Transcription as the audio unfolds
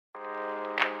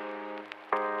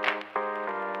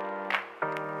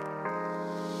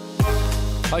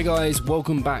Hi guys,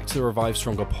 welcome back to the Revive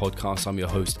Stronger podcast. I'm your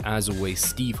host, as always,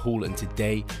 Steve Hall, and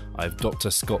today I have Dr.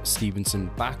 Scott Stevenson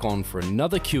back on for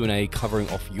another Q&A covering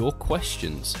off your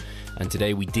questions. And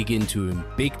today we dig into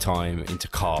big time into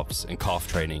calves and calf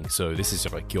training. So this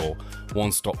is like your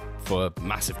one stop for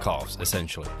massive calves,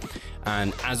 essentially.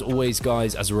 And as always,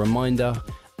 guys, as a reminder,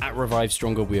 at Revive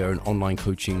Stronger, we are an online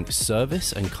coaching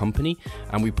service and company,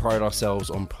 and we pride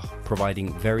ourselves on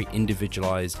providing very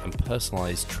individualized and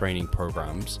personalized training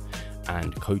programs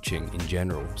and coaching in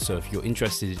general. So if you're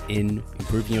interested in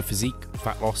improving your physique,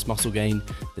 fat loss, muscle gain,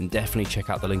 then definitely check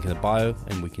out the link in the bio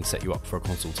and we can set you up for a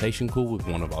consultation call with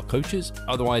one of our coaches.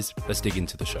 Otherwise, let's dig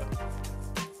into the show.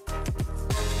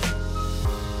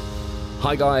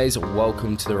 Hi guys,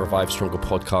 welcome to the Revive Stronger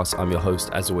podcast. I'm your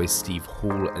host, as always, Steve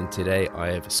Hall, and today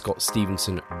I have Scott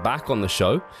Stevenson back on the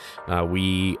show.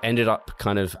 We ended up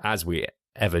kind of, as we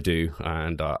ever do,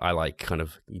 and I like kind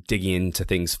of digging into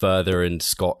things further, and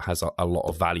Scott has a lot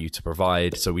of value to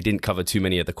provide, so we didn't cover too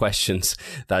many of the questions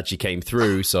that actually came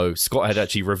through. So Scott had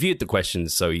actually reviewed the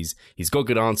questions, so he's got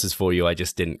good answers for you. I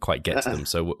just didn't quite get to them,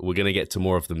 so we're going to get to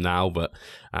more of them now. But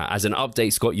as an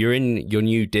update, Scott, you're in your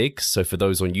new digs, so for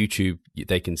those on YouTube,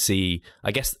 they can see,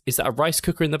 I guess, is that a rice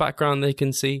cooker in the background they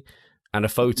can see, and a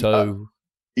photo?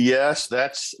 Yes,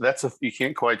 that's you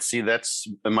can't quite see. That's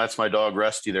my dog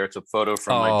Rusty there. It's a photo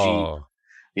from my Jeep.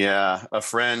 Yeah, a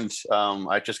friend.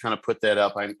 I just kind of put that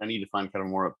up. I need to find kind of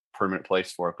more permanent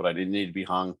place for it, but I didn't need to be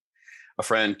hung. A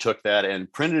friend took that and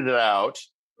printed it out.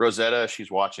 Rosetta, she's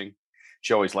watching.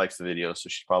 She always likes the video, so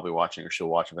she's probably watching, or she'll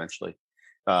watch eventually.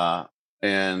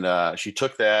 And she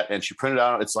took that and she printed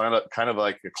out. It's on kind of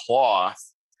like a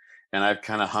cloth, and I've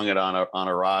kind of hung it on a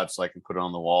rod so I can put it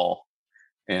on the wall.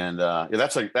 And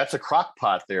that's a crock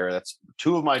pot there. That's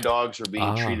two of my dogs are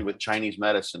being treated with Chinese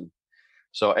medicine.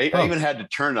 So I even had to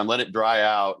turn it and let it dry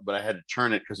out, but I had to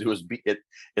turn it because it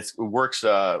works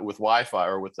with Wi-Fi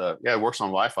or it works on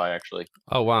Wi-Fi actually.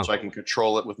 Oh wow! So I can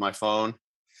control it with my phone.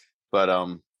 But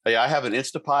I have an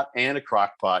Instapot and a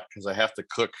crock pot because I have to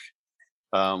cook.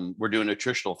 We're doing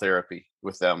nutritional therapy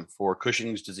with them for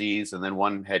Cushing's disease, and then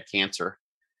one had cancer.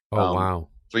 Oh wow!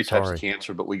 3 types of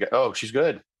cancer, but she's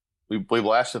good. We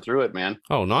blasted through it, man.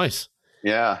 Oh, nice.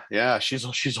 Yeah. She's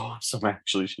awesome.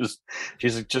 Actually, she's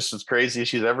just as crazy as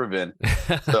she's ever been.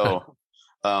 So,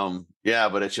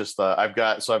 but it's just I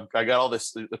got all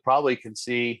this. You probably can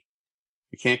see.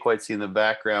 You can't quite see in the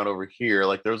background over here.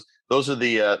 Like those are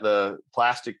the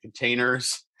plastic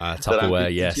containers.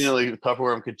 Tupperware, yes.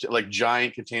 Tupperware, like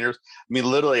giant containers. I mean,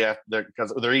 literally,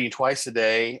 because they're eating twice a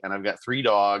day, and I've got 3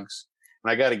 dogs.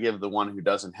 And I got to give the one who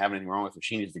doesn't have anything wrong with her,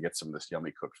 she needs to get some of this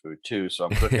yummy cooked food too. So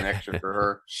I'm cooking extra for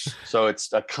her. So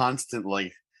it's I'm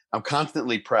constantly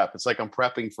prep. It's like I'm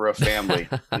prepping for a family,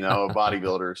 of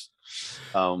bodybuilders.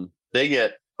 I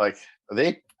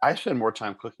spend more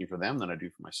time cooking for them than I do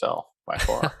for myself by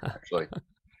far, actually.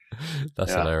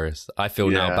 That's hilarious. I feel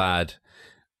now bad.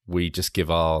 We just give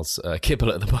ours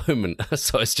kibble at the moment.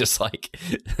 So it's just like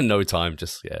no time.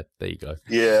 Just, there you go.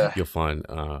 Yeah. You're fine.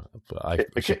 But I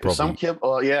should probably... Some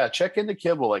kibble, check into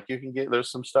kibble. Like you can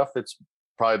there's some stuff that's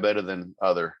probably better than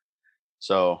other.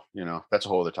 So, that's a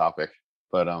whole other topic.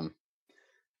 But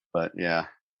yeah,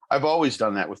 I've always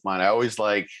done that with mine. I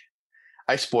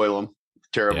spoil them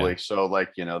terribly. Yeah. So I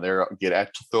throw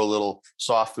a little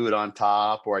soft food on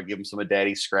top, or I give them some of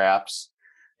daddy's scraps,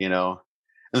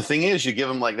 And the thing is, you give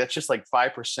them that's just like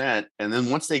 5%. And then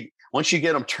once you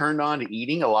get them turned on to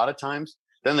eating, a lot of times,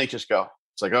 then they just go,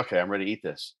 it's like, okay, I'm ready to eat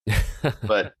this.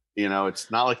 But, it's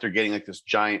not like they're getting like this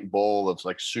giant bowl of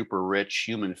like super rich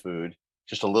human food,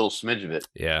 just a little smidge of it.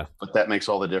 Yeah. But that makes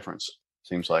all the difference,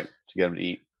 seems like, to get them to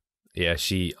eat. Yeah.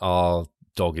 Our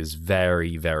dog is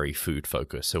very, very food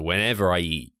focused. So whenever I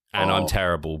eat, and I'm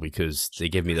terrible because they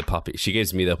give me the puppy. She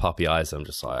gives me the puppy eyes. I'm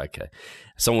just like, okay.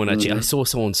 I saw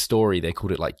someone's story. They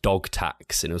called it like dog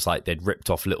tax, and it was like they'd ripped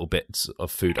off little bits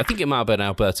of food. I think it might have been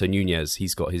Alberto Nunez.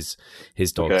 He's got his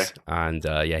dogs, and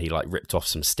he like ripped off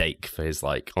some steak for his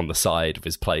on the side of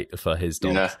his plate for his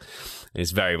dogs. Yeah.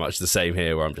 It's very much the same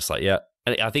here, where I'm just like, yeah.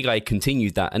 And I think I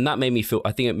continued that, and that made me feel.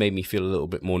 I think it made me feel a little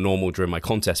bit more normal during my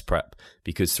contest prep,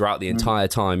 because throughout the entire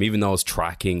time, even though I was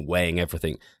tracking, weighing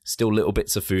everything, still little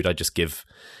bits of food I just give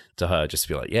to her, just to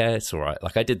be like, yeah, it's all right.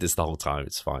 Like I did this the whole time;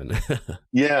 it's fine.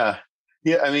 Yeah.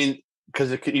 I mean,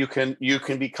 because you can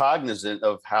be cognizant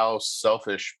of how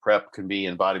selfish prep can be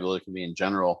and bodybuilding can be in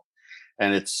general,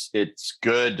 and it's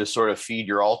good to sort of feed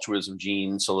your altruism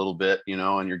genes a little bit,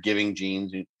 and your giving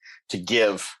genes. To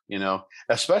give,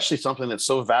 especially something that's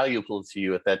so valuable to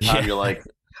you at that time. You're like,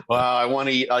 wow, I want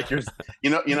to eat. Like you're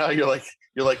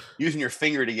like using your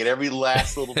finger to get every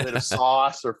last little bit of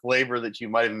sauce or flavor that you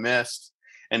might have missed.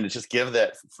 and to just give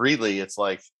that freely, it's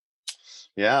like,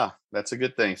 yeah, that's a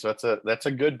good thing. So that's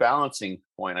a good balancing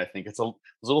point. I think it's those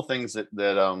little things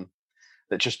that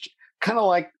just kind of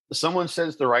like someone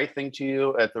says the right thing to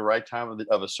you at the right time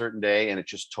of a certain day, and it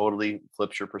just totally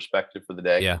flips your perspective for the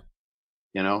day. Yeah.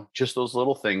 Just those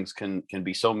little things can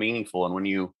be so meaningful. And when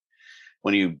you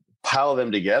pile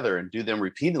them together and do them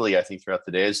repeatedly, I think throughout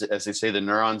the day, as they say, the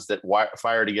neurons that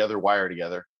fire together wire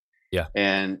together. Yeah.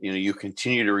 And you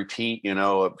continue to repeat,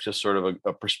 just sort of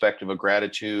a perspective of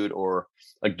gratitude or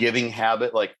a giving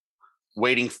habit, like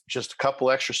waiting just a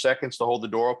couple extra seconds to hold the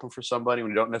door open for somebody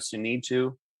when you don't necessarily need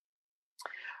to.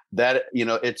 That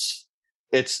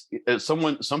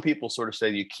some people sort of say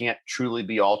you can't truly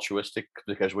be altruistic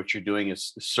because what you're doing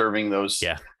is serving those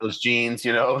genes,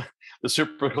 the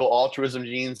reciprocal altruism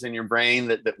genes in your brain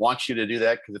that wants you to do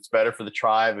that because it's better for the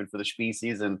tribe and for the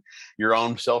species and your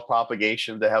own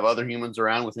self-propagation, to have other humans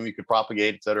around with whom you could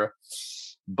propagate, etc.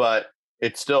 But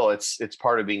it's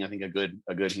part of being, I think, a good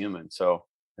human. So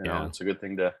it's a good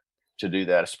thing to do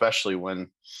that, especially when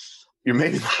you're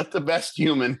maybe not the best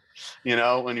human,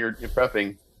 when you're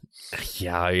prepping.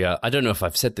 Yeah. I don't know if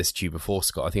I've said this to you before,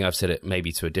 Scott. I think I've said it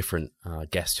maybe to a different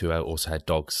guest who also had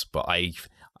dogs, but I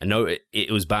know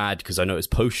it was bad because I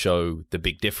noticed post-show the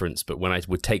big difference. But when I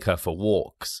would take her for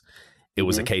walks, it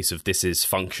was a case of, this is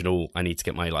functional. I need to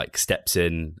get my steps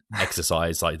in,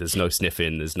 exercise. Like, there's no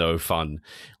sniffing, there's no fun.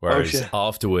 Whereas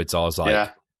afterwards, I was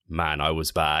like, man, I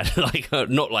was bad.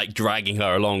 Not like dragging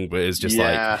her along, but it was just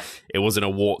it wasn't a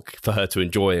walk for her to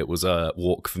enjoy. It was a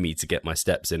walk for me to get my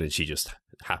steps in, and she just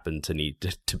happened to need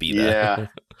to be there. Yeah,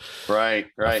 right.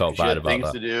 I felt bad about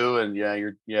things that. to do, and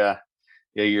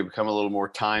you become a little more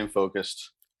time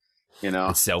focused.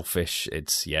 And selfish.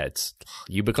 It's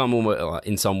you become almost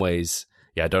in some ways.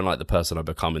 Yeah, I don't like the person I've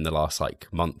become in the last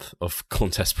month of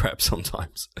contest prep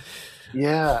sometimes.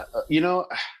 Yeah,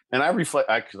 and I reflect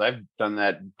because I've done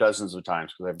that dozens of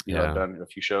times because I've done a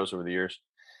few shows over the years.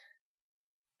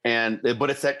 But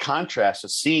it's that contrast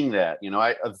of seeing that.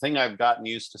 The thing I've gotten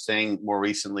used to saying more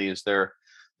recently is there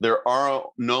are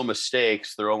no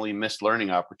mistakes. There are only missed learning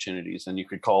opportunities, and you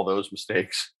could call those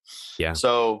mistakes. Yeah.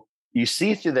 So you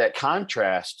see through that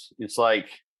contrast, it's like,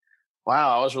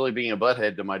 wow, I was really being a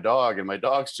butthead to my dog, and my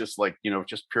dog's just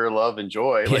just pure love and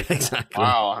joy. Exactly.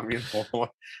 Wow. I mean,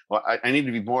 I need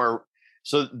to be more.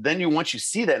 So then once you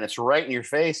see that and it's right in your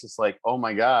face, it's like, oh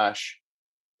my gosh,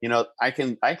 I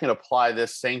can apply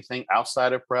this same thing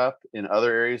outside of prep in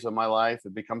other areas of my life.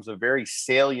 It becomes a very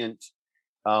salient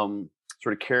sort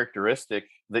of characteristic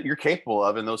that you're capable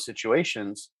of in those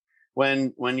situations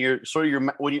when you're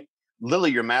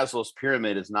literally your Maslow's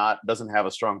pyramid doesn't have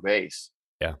a strong base.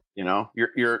 Yeah. That's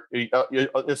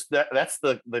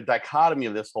the dichotomy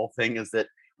of this whole thing, is that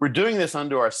we're doing this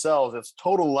unto ourselves. It's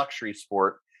total luxury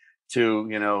sport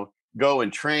to, go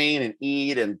and train and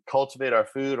eat and cultivate our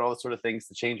food and all the sort of things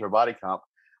to change our body comp.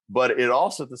 But it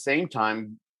also at the same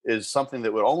time is something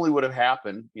that would have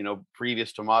happened,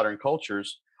 previous to modern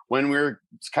cultures, when we're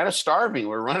kind of starving,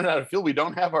 we're running out of fuel. We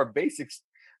don't have our basics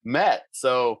met.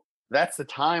 So that's the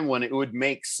time when it would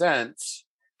make sense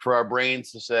for our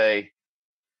brains to say,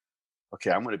 okay,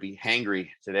 I'm going to be hangry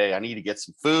today. I need to get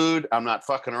some food. I'm not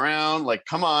fucking around.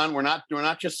 Come on, we're not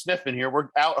just sniffing here. We're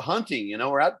out hunting.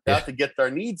 We're out to get our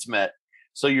needs met.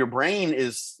 So your brain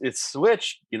it's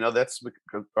switched. That's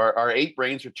our 8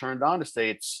 brains are turned on to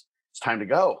say it's time to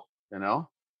go.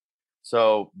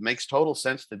 So it makes total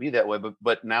sense to be that way.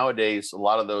 But nowadays, a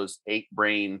lot of those 8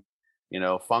 brain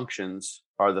functions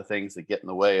are the things that get in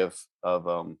the way of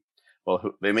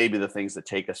they may be the things that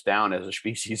take us down as a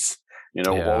species. We've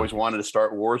always wanted to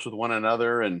start wars with one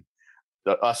another, and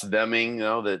the us-theming,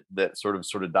 that sort of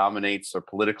dominates our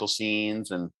political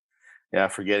scenes, and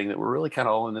forgetting that we're really kind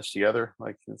of all in this together.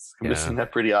 It's missing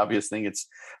that pretty obvious thing. It's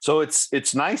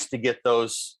nice to get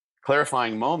those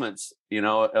clarifying moments,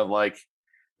 of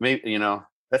maybe,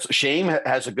 that's shame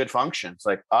has a good function. It's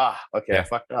like, okay, I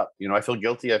fucked up. I feel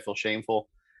guilty. I feel shameful.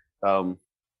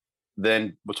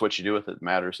 Then what you do with it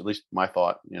matters. At least my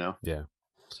thought, Yeah.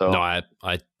 So no, I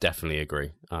definitely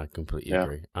agree. I completely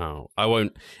agree. I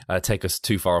won't take us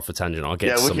too far off a tangent. I'll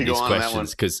get to some of these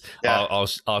questions because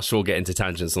I'll sure get into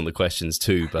tangents on the questions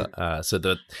too. But so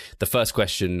the first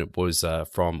question was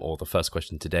the first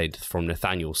question today from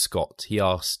Nathaniel Scott. He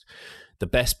asked, the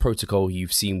best protocol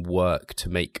you've seen work to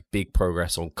make big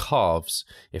progress on calves,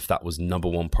 if that was number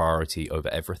one priority over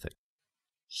everything.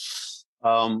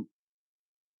 Throw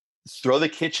the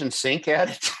kitchen sink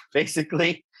at it,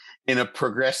 basically, in a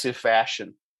progressive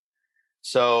fashion.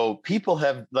 So people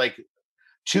have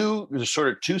two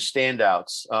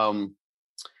standouts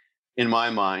in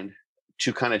my mind.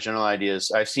 two kind of general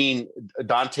ideas. I've seen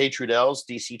Dante Trudell's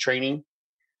DC training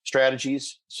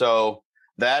strategies. So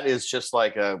that is just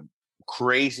like a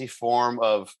crazy form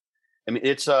of, I mean,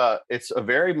 it's a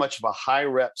very much of a high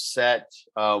rep set.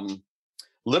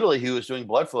 Literally, he was doing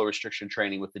blood flow restriction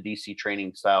training with the DC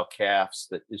training style calves.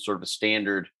 That is sort of a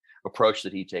standard approach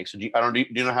that he takes. So do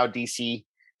you know how DC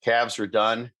calves are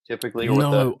done typically? Or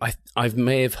no, I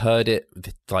may have heard it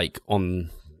like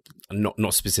on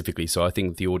not specifically. So I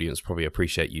think the audience probably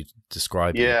appreciate you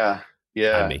describing. Yeah.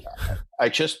 Me. I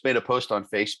just made a post on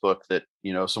Facebook that,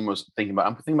 someone was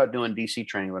I'm thinking about doing DC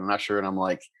training, but I'm not sure. And I'm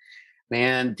like,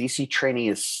 man, DC training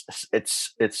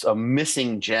it's a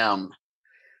missing gem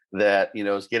that,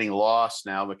 is getting lost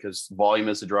now because volume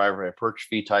is the driver,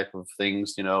 hypertrophy type of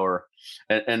things, and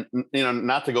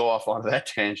not to go off on that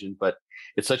tangent, but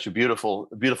it's such a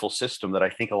beautiful system that I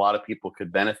think a lot of people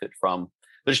could benefit from.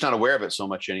 They're just not aware of it so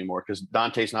much anymore because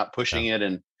Dante's not pushing it,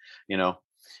 and,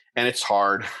 and it's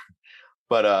hard.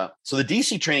 But so the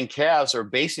DC training calves are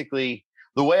basically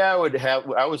the way I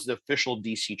was the official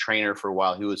DC trainer for a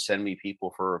while. He would send me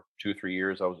people for 2-3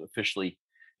 years. I was officially,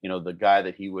 the guy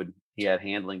that he had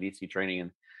handling DC training.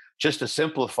 And just to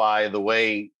simplify the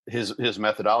way his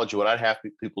methodology, what I'd have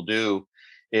people do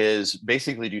is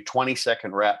basically do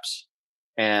 20-second reps,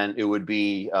 and it would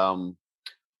be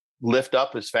lift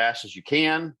up as fast as you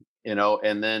can,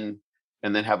 and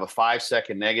then have a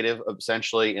 5-second negative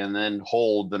essentially, and then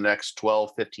hold the next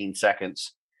 12-15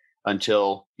 seconds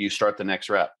until you start the next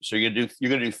rep. So you're going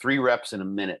to do 3 reps in a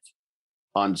minute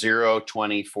on 0,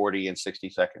 20, 40, and 60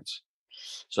 seconds.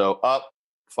 So up,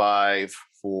 5,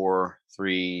 4,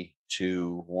 3,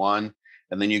 2, 1,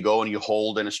 and then you go and you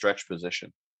hold in a stretch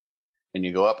position, and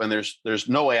you go up, and there's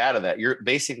no way out of that. You're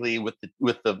basically with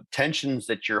the tensions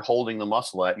that you're holding the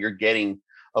muscle at, you're getting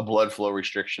a blood flow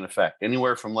restriction effect,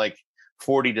 anywhere from like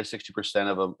 40 to 60%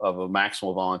 of a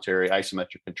maximal voluntary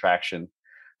isometric contraction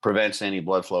prevents any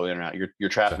blood flow in or out. You're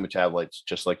trapping metabolites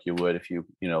just like you would if you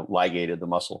ligated the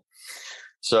muscle.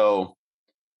 So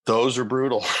those are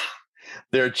brutal.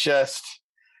 They're just,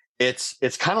 it's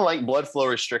kind of like blood flow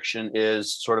restriction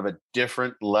is sort of a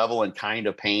different level and kind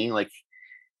of pain. Like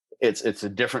it's a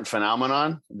different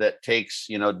phenomenon that takes,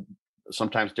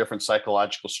 sometimes different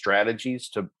psychological strategies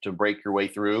to break your way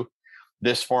through.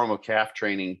 This form of calf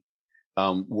training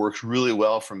works really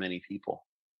well for many people.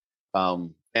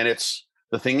 And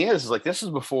the thing is like, this is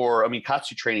before,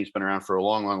 Katsu training's been around for a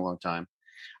long, long, long time.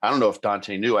 I don't know if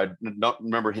Dante knew. I don't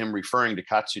remember him referring to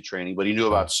Katsu training, but he knew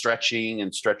about stretching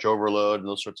and stretch overload and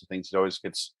those sorts of things. It always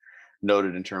gets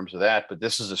noted in terms of that. But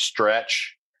this is a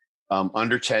stretch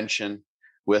under tension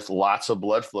with lots of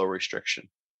blood flow restriction.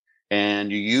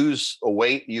 And you use a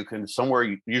weight you can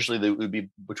usually they would be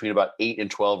between about 8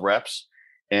 and 12 reps,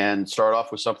 and start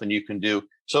off with something you can do.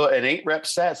 So an 8-rep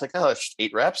set, it's like, oh, that's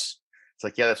 8 reps. It's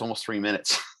like, yeah, that's almost 3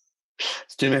 minutes.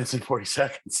 It's 2 minutes and 40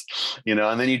 seconds,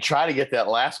 and then you try to get that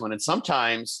last one. And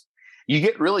sometimes you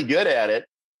get really good at it.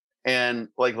 And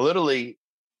like literally,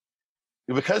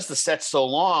 because the set's so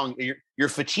long, your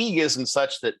fatigue isn't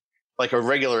such that like a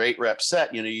regular 8-rep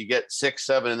set, you get 6,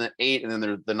 7, and then 8, and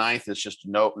then the 9th is just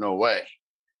no way.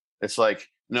 It's like,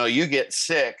 no, you get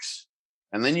 6,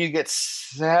 and then you get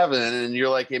 7, and you're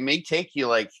like, it may take you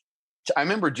like, I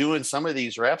remember doing some of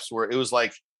these reps where it was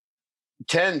like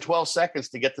 10, 12 seconds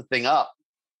to get the thing up.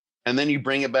 And then you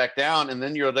bring it back down, and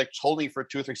then you're like holding for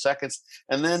 2 or 3 seconds.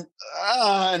 And then,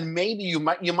 and maybe you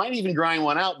might even grind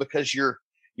one out because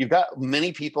you've got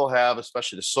many people have,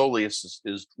 especially the soleus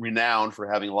is renowned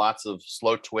for having lots of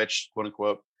slow twitch, quote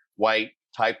unquote, white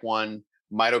type 1,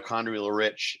 mitochondrial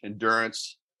rich,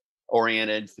 endurance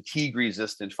oriented, fatigue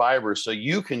resistant fibers. So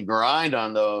you can grind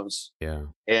on those. Yeah.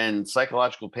 And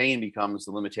psychological pain becomes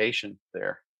the limitation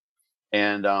there.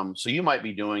 And so you might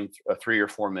be doing a 3 or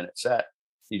 4 minute set.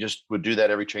 You just would do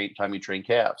that every time you train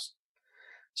calves.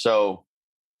 So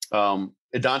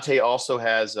Dante also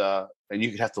has, and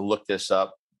you could have to look this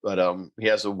up, but he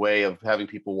has a way of having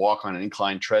people walk on an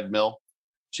inclined treadmill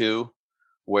too,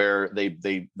 where they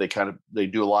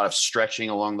do a lot of stretching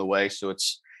along the way. So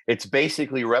it's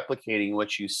basically replicating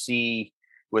what you see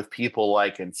with people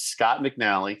like in Scott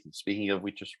McNally. Speaking of,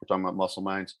 we're talking about muscle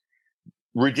minds.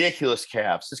 Ridiculous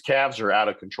calves. His calves are out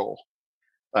of control.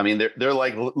 I mean, they're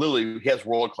like literally, he has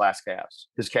world-class calves.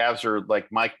 His calves are like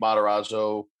Mike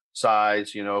Matarazzo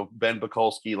size, Ben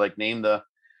Bukulski, like name the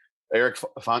Eric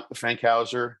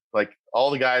Fankhauser, like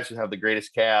all the guys who have the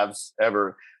greatest calves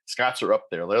ever. Scott's are up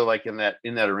there. They're like in that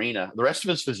arena. The rest of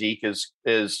his physique is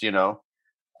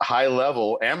high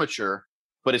level amateur,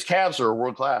 but his calves are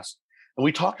world-class. And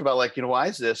we talked about like, why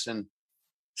is this? And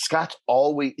Scott's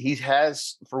always, he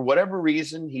has, for whatever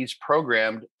reason, he's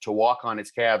programmed to walk on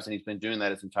his calves, and he's been doing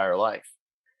that his entire life.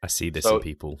 I see this in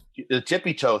people. The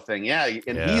tippy toe thing, yeah.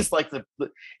 And he's like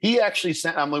he actually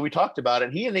sent, we talked about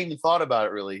it. He hadn't even thought about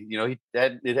it really. He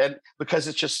had because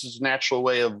it's just his natural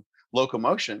way of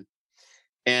locomotion.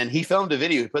 And he filmed a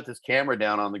video. He put this camera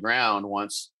down on the ground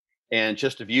once, and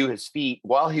just to view his feet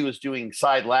while he was doing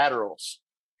side laterals,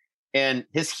 and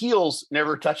his heels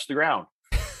never touched the ground.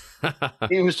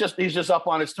 He's just up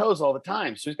on his toes all the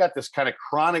time. So he's got this kind of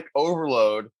chronic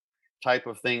overload type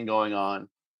of thing going on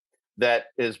that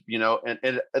is,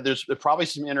 and there's probably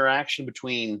some interaction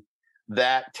between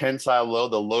that tensile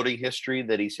load, the loading history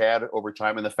that he's had over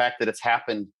time, and the fact that it's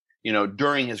happened,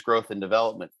 during his growth and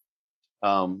development.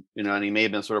 And he may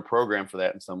have been sort of programmed for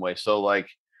that in some way. So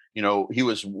he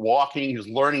was walking, he was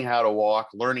learning how to walk,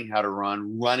 learning how to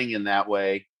run, running in that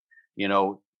way,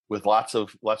 with lots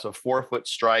of forefoot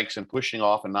strikes and pushing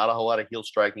off, and not a whole lot of heel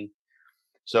striking.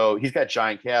 So he's got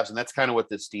giant calves, and that's kind of what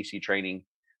this DC training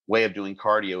way of doing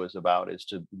cardio is about, is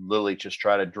to literally just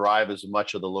try to drive as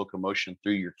much of the locomotion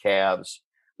through your calves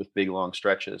with big long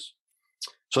stretches.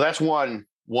 So that's one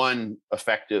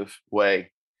effective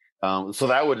way. So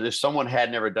that would, if someone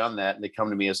had never done that and they come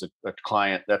to me as a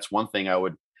client, that's one thing I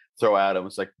would throw at them.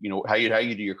 It's like, how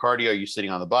you do your cardio? Are you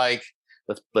sitting on the bike?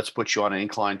 Let's put you on an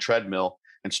incline treadmill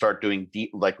and start doing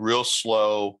deep, like real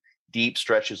slow, deep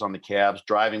stretches on the calves,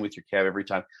 driving with your calf every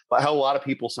time. But how a lot of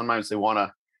people sometimes they want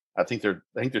to, I think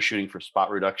they're shooting for spot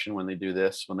reduction when they do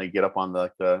this, when they get up on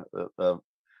the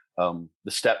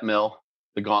step mill,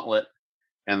 the gauntlet,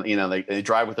 and they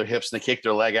drive with their hips and they kick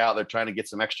their leg out. They're trying to get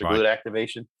some extra glute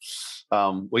activation.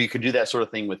 Well, you could do that sort of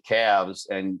thing with calves,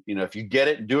 and if you get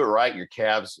it, do it right, your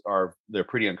calves they're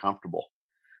pretty uncomfortable.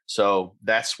 So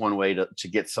that's one way to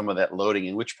get some of that loading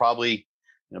in, which probably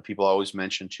people always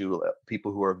mention to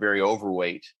people who are very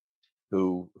overweight,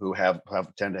 who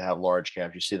tend to have large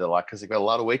calves. You see that a lot because they've got a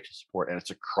lot of weight to support, and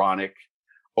it's a chronic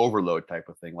overload type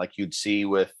of thing, like you'd see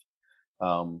with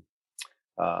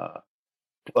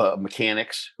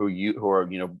mechanics who are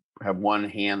have one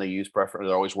hand they use preference.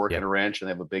 They're always working a wrench, and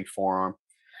they have a big forearm.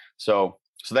 So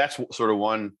that's sort of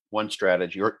one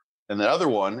strategy. And the other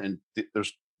one, and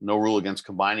there's no rule against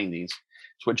combining these.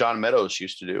 It's what John Meadows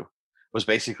used to do, was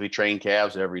basically train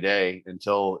calves every day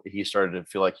until he started to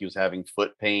feel like he was having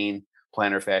foot pain,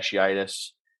 plantar fasciitis,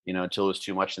 until it was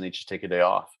too much, and they just take a day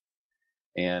off.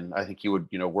 And I think he would,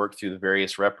 work through the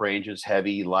various rep ranges,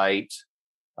 heavy, light.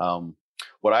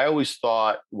 What I always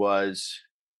thought was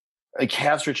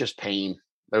calves are just pain.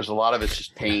 There's a lot of it's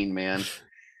just pain, man.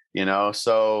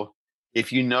 So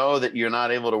if you know that you're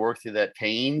not able to work through that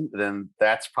pain, then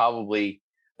that's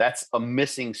a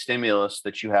missing stimulus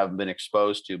that you haven't been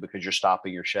exposed to because you're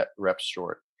stopping your reps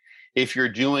short. If you're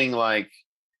doing and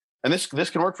this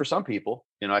can work for some people,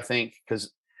 I think,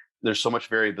 because there's so much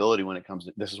variability when it comes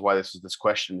to, this is why this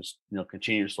question is,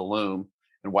 continues to loom,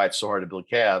 and why it's so hard to build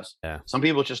calves. Yeah. Some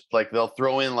people just they'll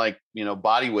throw in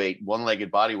body weight, one-legged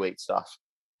body weight stuff,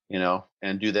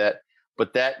 and do that.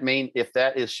 But if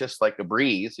that is just like a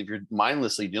breeze, if you're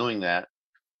mindlessly doing that,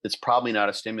 it's probably not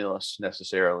a stimulus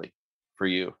necessarily for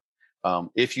you.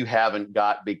 If you haven't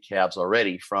got big calves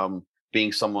already from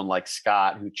being someone like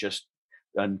Scott, who just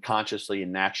unconsciously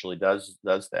and naturally does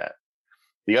that.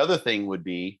 The other thing would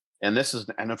be, and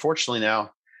unfortunately now,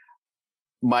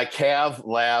 my calf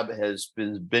lab has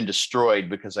been destroyed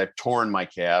because I've torn my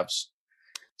calves.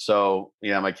 So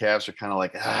my calves are kind of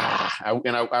like,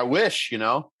 I wish,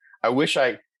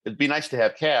 it'd be nice to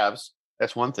have calves.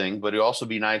 That's one thing, but it'd also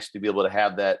be nice to be able to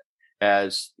have that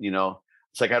as,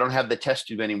 it's like, I don't have the test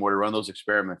tube anymore to run those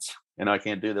experiments, I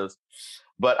can't do those,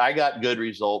 but I got good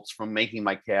results from making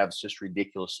my calves just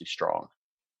ridiculously strong.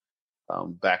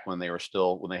 Back when they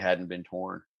hadn't been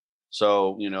torn.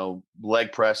 So,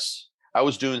 leg press, I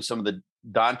was doing some of the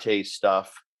Dante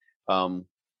stuff.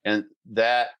 And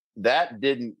that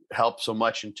didn't help so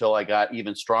much until I got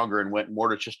even stronger and went more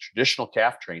to just traditional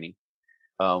calf training.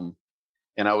 And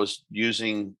I was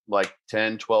using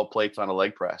 10, 12 plates on a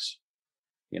leg press.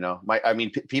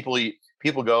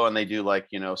 People go and they do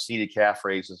seated calf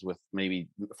raises with maybe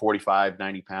 45,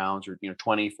 90 pounds or,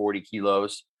 20, 40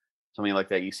 kilos, something like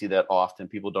that. You see that often.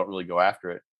 People don't really go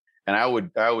after it. And I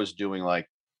was doing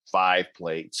 5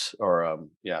 plates or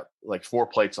 4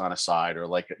 plates on a side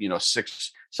or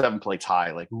 6, 7 plates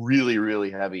high, really,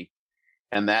 really heavy.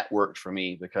 And that worked for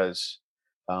me because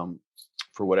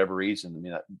for whatever reason,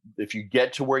 if you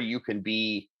get to where you can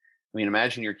be,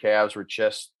 imagine your calves were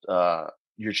just,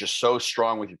 you're just so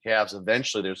strong with your calves.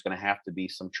 Eventually there's going to have to be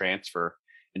some transfer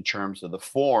in terms of the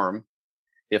form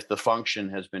if the function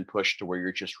has been pushed to where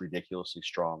you're just ridiculously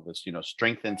strong. This,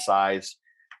 strength and size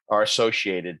are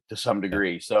associated to some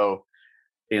degree. So,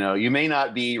 you may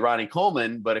not be Ronnie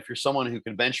Coleman, but if you're someone who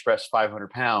can bench press 500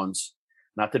 pounds,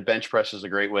 not that bench press is a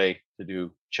great way to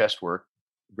do chest work,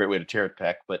 a great way to tear a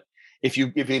pec, but if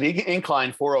you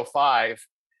incline 405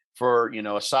 for,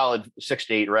 a solid 6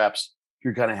 to 8 reps,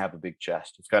 you're going to have a big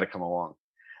chest. It's got to come along.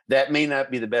 That may not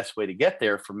be the best way to get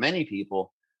there for many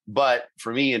people, but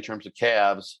for me, in terms of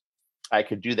calves, I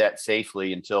could do that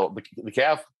safely until the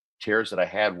calf tears that I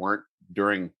had weren't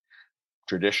during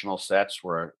traditional sets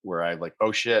where I like,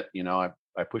 oh shit,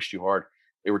 I pushed too hard.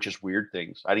 They were just weird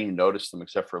things. I didn't even notice them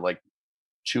except for like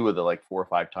 2 of the 4 or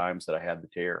 5 times that I had the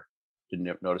tear.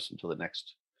 Didn't notice until the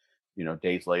next,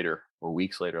 days later or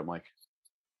weeks later. I'm like,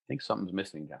 I think something's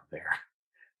missing down there.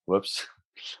 Whoops.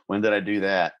 When did I do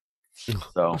that?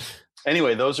 So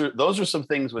anyway, those are some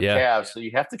things with calves. So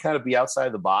you have to kind of be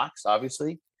outside the box,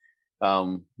 obviously.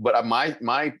 But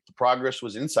my progress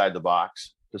was inside the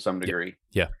box to some degree.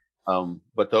 Yeah.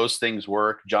 But those things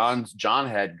work. John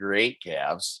had great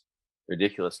calves,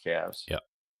 ridiculous calves. Yeah.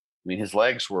 I mean, his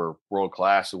legs were world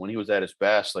class. And when he was at his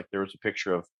best, like there was a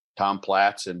picture of Tom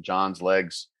Platt's and John's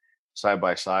legs side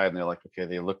by side. And they're like, okay,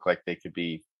 they look like they could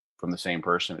be from the same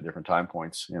person at different time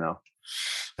points, Yeah.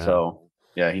 So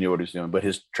yeah, he knew what he was doing, but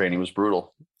his training was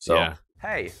brutal. So yeah.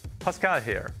 Hey, Pascal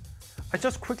here. I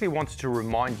just quickly wanted to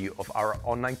remind you of our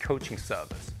online coaching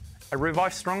service. At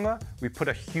Revive Stronger, we put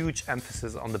a huge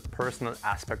emphasis on the personal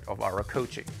aspect of our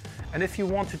coaching. And if you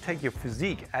want to take your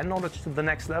physique and knowledge to the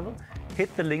next level,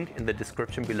 hit the link in the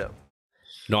description below.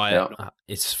 No,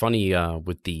 it's funny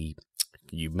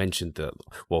you mentioned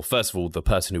first of all, the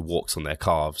person who walks on their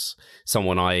calves,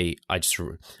 someone I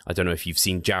don't know if you've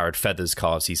seen Jared Feather's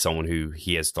calves. He's someone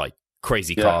he has like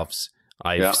crazy calves.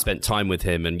 I've spent time with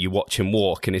him and you watch him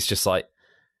walk and it's just like,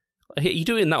 are you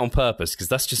doing that on purpose? Because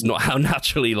that's just not how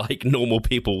naturally like normal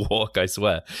people walk, I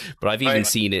swear. But I've even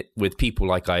seen it with people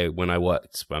when I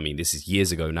worked, I mean, this is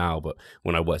years ago now, but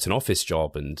when I worked an office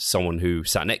job and someone who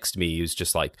sat next to me was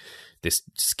just like this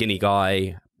skinny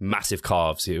guy, massive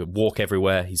calves, he would walk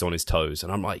everywhere, he's on his toes. And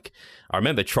I'm like, I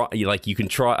remember you can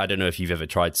try, I don't know if you've ever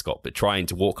tried, Scott, but trying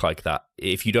to walk like that,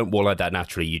 if you don't walk like that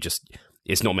naturally,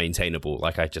 it's not maintainable.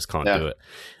 Like I just can't do it.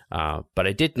 But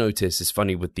I did notice, it's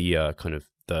funny with the kind of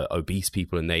the obese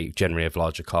people and they generally have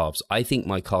larger calves. I think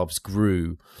my calves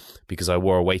grew because I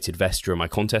wore a weighted vest during my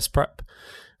contest prep.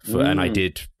 And I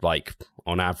did like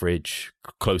on average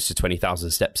close to 20,000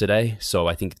 steps a day. So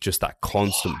I think just that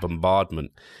constant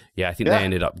bombardment. Yeah, I think they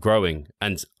ended up growing.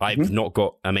 And I've not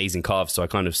got amazing calves. So I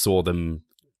kind of saw them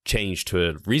change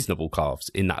to reasonable calves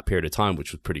in that period of time,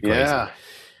 which was pretty crazy. Yeah.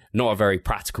 Not a very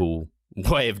practical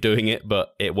way of doing it,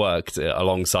 but it worked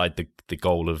alongside the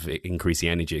goal of increasing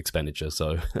energy expenditure.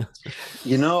 So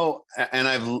and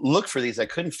I've looked for these, I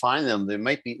couldn't find them.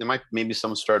 Maybe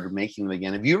someone started making them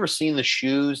again. Have you ever seen the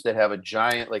shoes that have a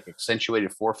giant like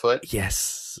accentuated forefoot?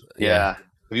 Yes. Yeah.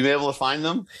 Have you been able to find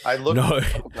them? No.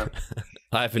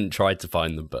 I haven't tried to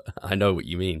find them, but I know what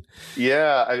you mean.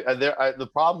 Yeah, the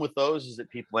problem with those is that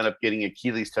people end up getting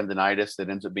Achilles tendonitis that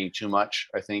ends up being too much,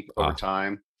 I think, over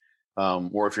time.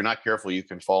 Or if you're not careful, you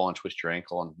can fall and twist your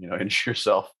ankle and injure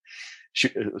yourself,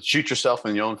 shoot yourself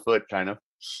in your own foot, kind of,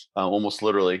 almost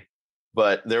literally.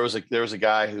 But there was a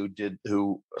guy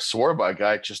who swore by a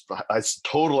guy. Just a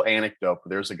total anecdote. But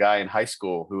there was a guy in high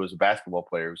school who was a basketball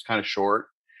player. He was kind of short,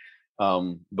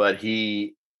 but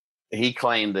he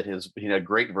claimed that he had a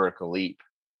great vertical leap,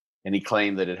 and he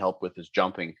claimed that it helped with his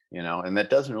jumping. And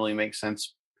that doesn't really make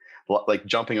sense. Like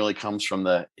jumping really comes from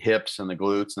the hips and the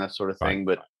glutes and that sort of thing,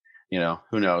 but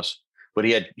who knows? But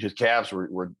his calves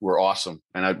were awesome.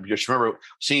 And I just remember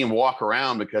seeing him walk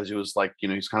around because he was like,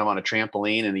 he's kind of on a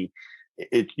trampoline and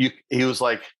he was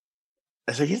like,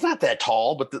 I said, he's not that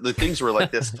tall, but the things were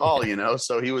like this tall,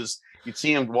 So you'd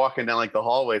see him walking down like the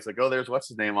hallway. It's like, oh, there's what's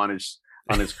his name on his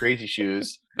crazy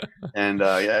shoes. And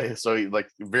so like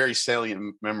very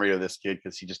salient memory of this kid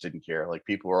because he just didn't care. Like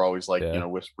people were always like,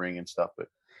 whispering and stuff, but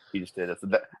he just did it. So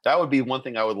that would be one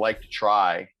thing I would like to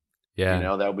try.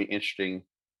 Yeah. That would be interesting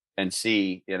and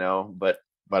see, but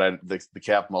the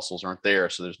calf muscles aren't there.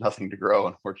 So there's nothing to grow,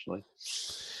 unfortunately.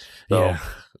 So,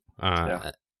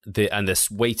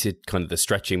 this weighted kind of the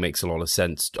stretching makes a lot of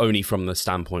sense only from the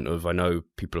standpoint of, I know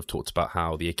people have talked about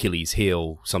how the Achilles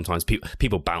heel, sometimes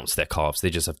people bounce their calves. They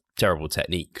just have terrible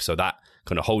technique. So that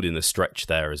kind of holding the stretch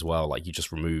there as well, like you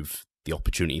just remove the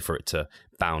opportunity for it to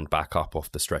bound back up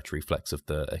off the stretch reflex of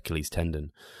the Achilles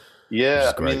tendon.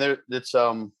 Yeah. I mean,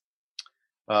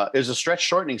 there's a stretch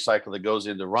shortening cycle that goes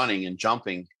into running and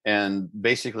jumping. And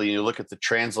basically you look at the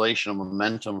translation of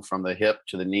momentum from the hip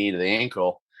to the knee to the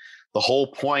ankle. the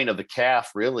whole point of the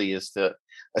calf really is to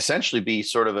essentially be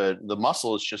sort of the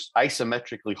muscle is just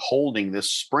isometrically holding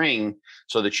this spring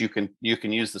so that you can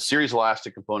use the series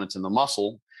elastic components in the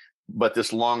muscle, but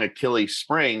this long Achilles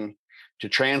spring to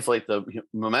translate the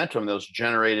momentum that was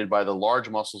generated by the large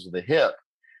muscles of the hip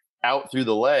out through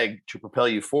the leg to propel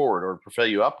you forward or propel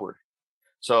you upward.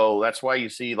 So that's why you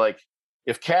see, like,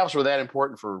 if calves were that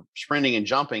important for sprinting and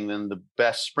jumping, then the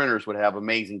best sprinters would have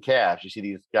amazing calves. You see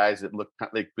these guys that look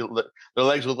like their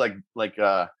legs look like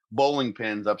bowling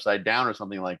pins upside down or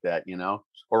something like that,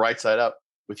 or right side up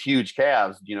with huge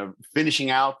calves, finishing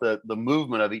out the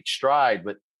movement of each stride.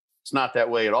 But it's not that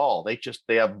way at all.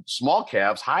 They have small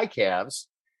calves, high calves,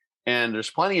 and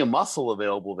there's plenty of muscle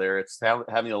available there. It's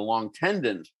having a long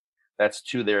tendon that's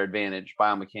to their advantage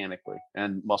biomechanically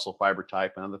and muscle fiber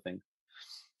type and other things.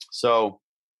 So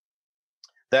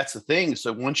that's the thing.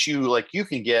 So once you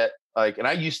can get and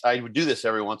I would do this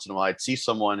every once in a while. I'd see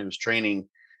someone who's training,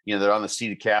 they're on the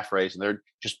seated calf raise and they're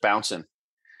just bouncing.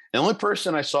 The only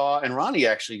person I saw, and Ronnie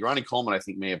Coleman, I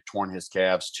think may have torn his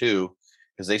calves too,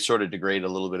 because they sort of degrade a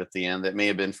little bit at the end. That may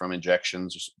have been from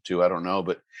injections too. I don't know.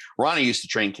 But Ronnie used to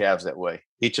train calves that way.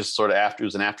 He just sort of it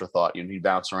was an afterthought, he'd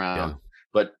bounce around. Yeah.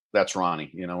 But that's Ronnie.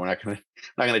 We're not going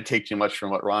to take too much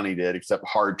from what Ronnie did, except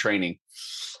hard training.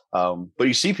 But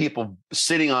you see people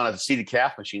sitting on a seated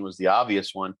calf machine was the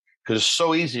obvious one because it's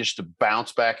so easy just to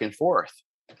bounce back and forth.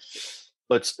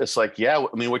 But it's like,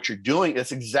 what you're doing,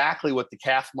 it's exactly what the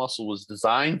calf muscle was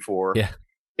designed for,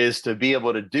 is to be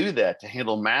able to do that, to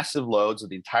handle massive loads of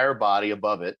the entire body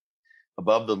above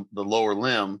the lower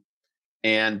limb,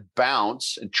 and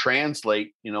bounce and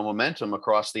translate, momentum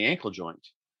across the ankle joint.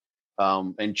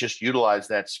 And just utilize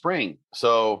that spring.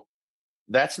 So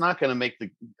that's not going to make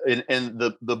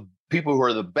the people who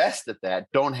are the best at that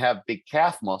don't have big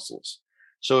calf muscles.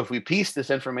 So if we piece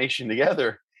this information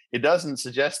together, it doesn't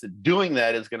suggest that doing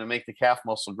that is going to make the calf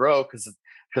muscle grow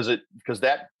because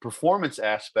that performance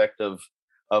aspect of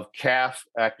calf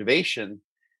activation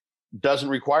doesn't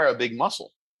require a big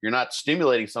muscle. You're not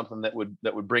stimulating something that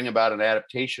would bring about an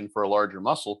adaptation for a larger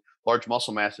muscle. Large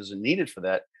muscle mass isn't needed for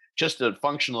that. Just a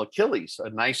functional Achilles, a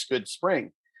nice, good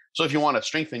spring. So if you want to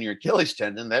strengthen your Achilles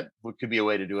tendon, that could be a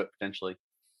way to do it potentially.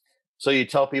 So you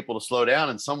tell people to slow down,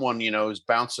 and someone, is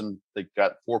bouncing, they've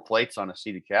got 4 plates on a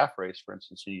seated calf raise, for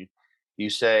instance, and you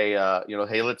say,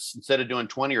 hey, let's, instead of doing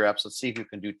 20 reps, let's see if you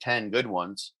can do 10 good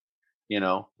ones,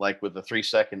 like with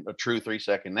a true 3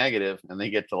 second negative, and they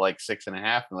get to like 6.5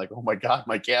 and like, oh my God,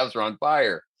 my calves are on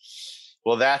fire.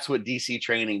 Well, that's what DC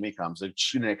training becomes.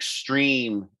 It's an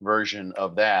extreme version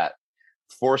of that,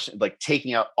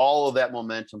 taking out all of that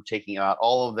momentum, taking out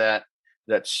all of that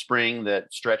spring,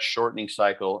 that stretch shortening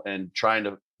cycle, and trying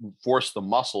to force the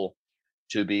muscle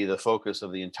to be the focus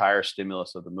of the entire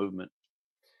stimulus of the movement.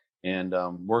 And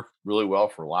worked really well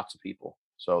for lots of people.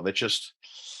 So it's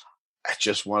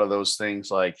just one of those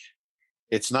things. Like,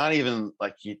 it's not even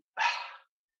like you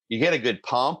get a good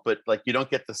pump, but like you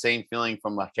don't get the same feeling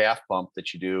from a calf pump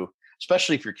that you do,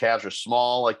 especially if your calves are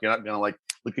small. Like, you're not going to like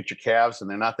look at your calves and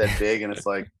they're not that big. And it's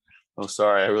like, oh,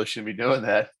 sorry, I really shouldn't be doing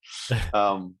that.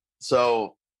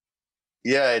 So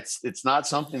yeah, it's not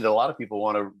something that a lot of people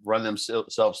want to run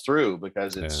themselves through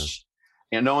because it's,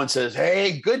 no one says,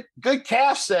 hey, good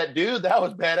calf set, dude. That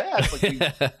was badass. Like, you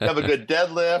have a good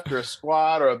deadlift or a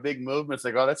squat or a big movement. It's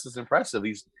like, oh, that's just impressive.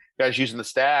 These guys using the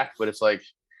stack, but it's like,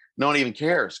 no one even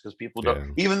cares because people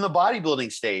don't, even the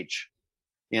bodybuilding stage,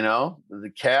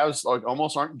 the calves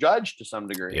almost aren't judged to some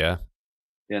degree. Yeah.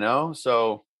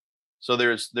 So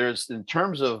there's in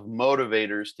terms of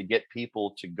motivators to get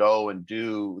people to go and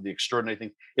do the extraordinary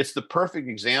thing. It's the perfect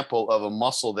example of a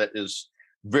muscle that is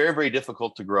very, very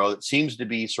difficult to grow. It seems to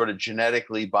be sort of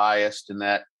genetically biased in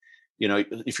that,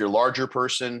 if you're a larger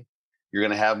person, you're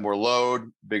going to have more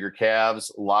load, bigger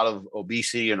calves, a lot of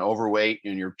obesity and overweight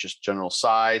in your just general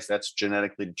size. That's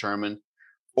genetically determined.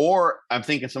 Or I'm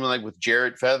thinking something like with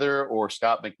Jared Feather or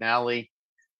Scott McNally.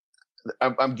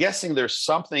 I'm guessing there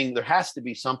has to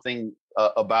be something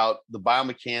about the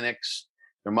biomechanics,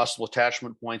 their muscle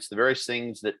attachment points, the various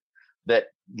things that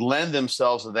lend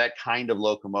themselves to that kind of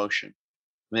locomotion.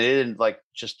 I mean,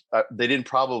 they didn't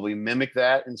probably mimic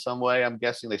that in some way. I'm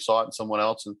guessing they saw it in someone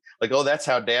else and like, oh, that's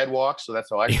how Dad walks, so that's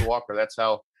how I should walk, or that's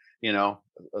how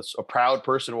a proud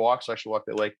person walks, so I should walk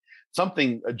that way.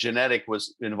 Something genetic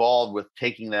was involved with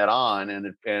taking that on,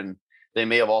 and they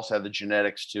may have also had the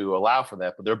genetics to allow for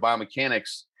that, but their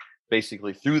biomechanics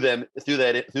basically threw them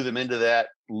into that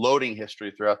loading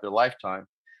history throughout their lifetime.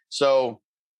 So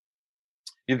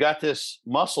you've got this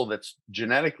muscle that's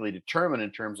genetically determined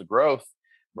in terms of growth,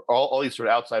 all these sort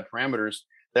of outside parameters.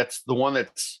 That's the one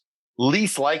that's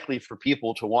least likely for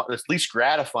people to want, it's least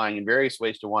gratifying in various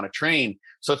ways to want to train.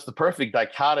 So it's the perfect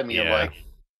dichotomy of like,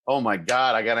 oh my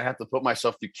God, I gotta have to put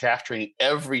myself through calf training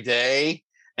every day,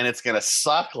 and it's gonna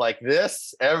suck like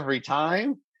this every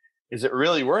time. Is it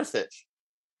really worth it?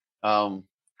 I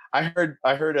heard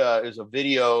there's a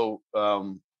video.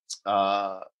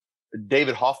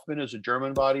 David Hoffman is a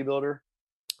German bodybuilder,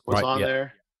 was on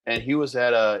there, and he was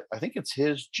at I think it's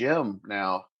his gym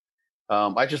now.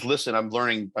 I just listen. I'm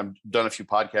learning. I've done a few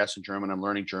podcasts in German. I'm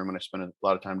learning German. I spend a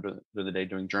lot of time during the day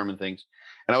doing German things.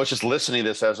 And I was just listening to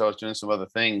this as I was doing some other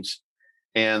things.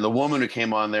 And the woman who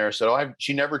came on there said,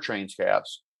 she never trains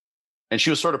calves. And she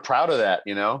was sort of proud of that,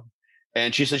 you know?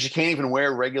 And she said she can't even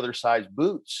wear regular size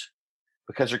boots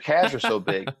because her calves are so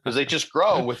big because they just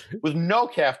grow with no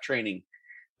calf training.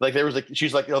 Like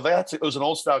she's like, oh, it was an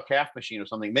old style calf machine or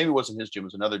something. Maybe it wasn't his gym, it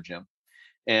was another gym.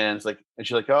 And it's like, and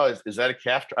she's like, oh, is that a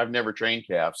calf? I've never trained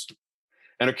calves,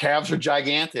 and her calves are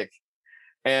gigantic.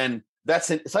 And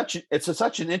that's such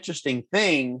an interesting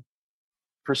thing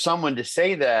for someone to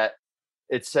say that.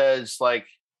 It says like,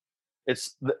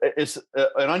 it's an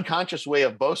unconscious way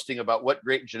of boasting about what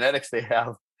great genetics they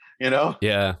have, you know?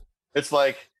 Yeah. It's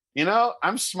like, you know,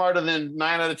 I'm smarter than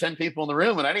 9 out of 10 people in the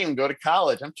room, and I didn't even go to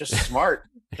college. I'm just smart,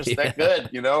 just that good,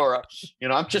 you know, or, you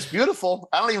know, I'm just beautiful.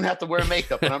 I don't even have to wear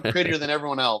makeup, and I'm prettier than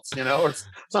everyone else, you know, or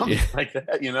something like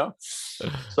that, you know?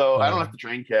 So I don't have to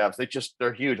train calves.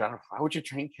 They're huge. I don't know. Why would you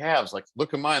train calves? Like,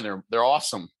 look at mine. They're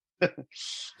awesome.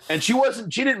 And she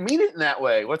didn't mean it in that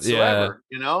way whatsoever,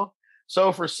 you know?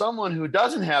 So for someone who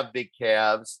doesn't have big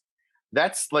calves,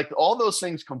 that's like all those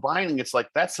things combining. It's like,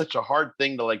 that's such a hard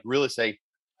thing to like really say,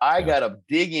 I got to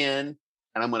dig in,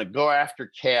 and I'm going to go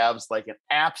after calves like an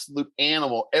absolute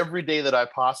animal every day that I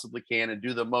possibly can, and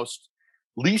do the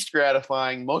least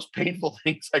gratifying, most painful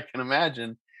things I can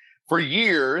imagine for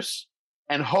years,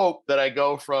 and hope that I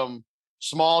go from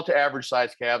small to average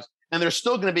size calves. And there's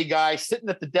still going to be guys sitting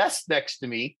at the desk next to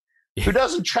me who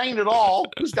doesn't train at all,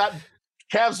 who's got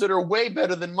calves that are way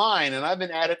better than mine. And I've been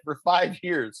at it for 5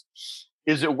 years.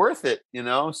 Is it worth it? You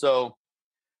know? So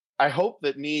I hope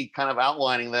that me kind of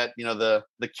outlining that, you know, the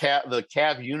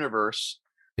calf universe,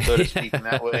 so to speak, in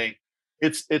that way,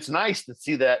 it's nice to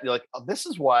see that you're like, oh, this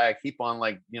is why I keep on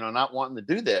like, you know, not wanting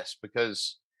to do this,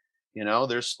 because, you know,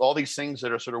 there's all these things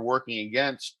that are sort of working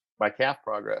against my calf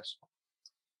progress.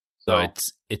 So no,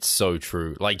 it's so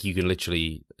true. Like, you can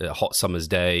literally, a hot summer's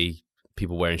day,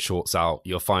 people wearing shorts out,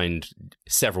 you'll find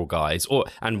several guys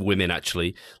and women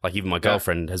actually, like even my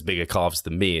girlfriend has bigger calves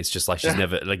than me. It's just like she's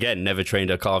never trained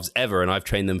her calves ever, and I've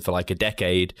trained them for like a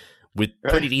decade with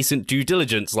pretty decent due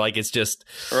diligence. Like, it's just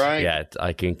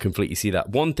I can completely see that.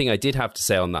 One thing I did have to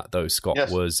say on that though,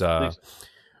 Scott, was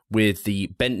with the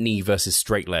bent knee versus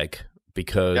straight leg,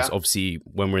 because obviously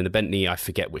when we're in the bent knee, I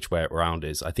forget which way around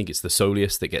is. I think it's the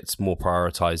soleus that gets more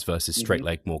prioritized versus straight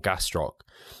leg, more gastroc.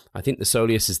 I think the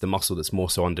soleus is the muscle that's more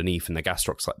so underneath, and the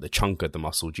gastroc's like the chunk of the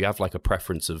muscle. Do you have like a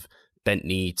preference of bent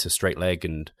knee to straight leg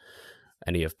and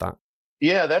any of that?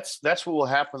 Yeah, that's what will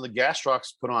happen. The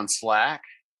gastroc's put on slack.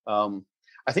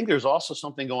 I think there's also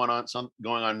something going on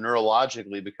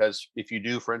neurologically, because if you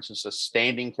do, for instance, a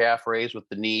standing calf raise with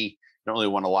the knee, you don't really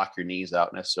want to lock your knees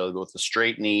out necessarily, but with the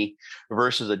straight knee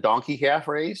versus a donkey calf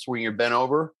raise where you're bent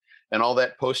over and all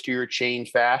that posterior chain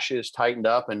fascia is tightened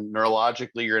up, and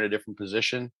neurologically you're in a different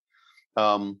position.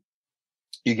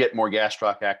 You get more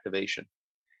gastroc activation.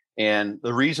 And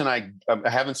the reason I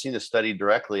haven't seen the study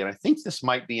directly, and I think this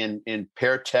might be in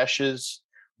Per Tesch's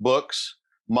books,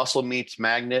 Muscle Meets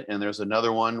Magnet, and there's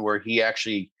another one where he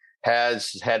actually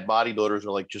has had bodybuilders,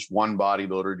 or like just one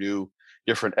bodybuilder, do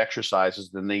different exercises.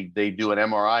 Then they do an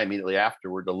MRI immediately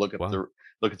afterward to look at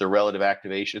the relative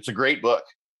activation. It's a great book.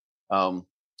 But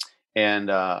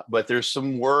there's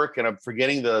some work, and I'm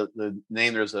forgetting the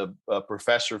name. There's a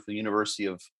professor for the University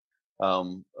of,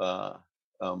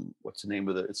 what's the name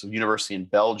of it? It's a university in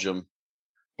Belgium,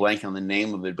 blank on the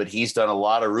name of it, but he's done a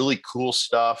lot of really cool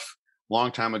stuff.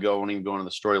 Long time ago, I won't even go into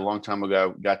the story. A long time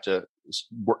ago, I got to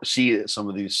see some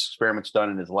of these experiments done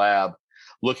in his lab,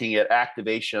 looking at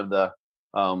activation of the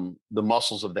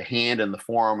muscles of the hand and the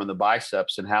forearm and the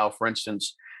biceps, and how, for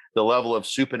instance, the level of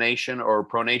supination or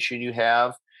pronation you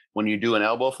have when you do an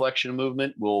elbow flexion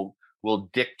movement will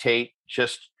dictate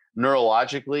just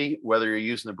neurologically whether you're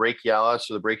using the brachialis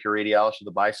or the brachioradialis or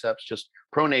the biceps. Just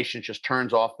pronation just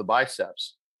turns off the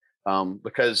biceps,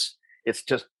 because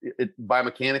it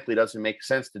biomechanically doesn't make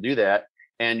sense to do that.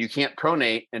 And you can't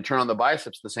pronate and turn on the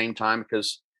biceps at the same time,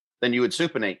 because then you would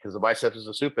supinate, because the biceps is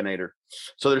a supinator.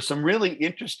 So there's some really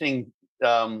interesting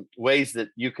ways that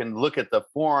you can look at the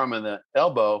forearm and the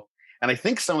elbow. And I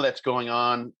think some of that's going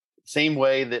on same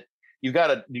way that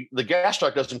the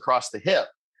gastroc doesn't cross the hip,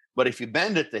 but if you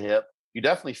bend at the hip, you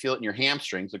definitely feel it in your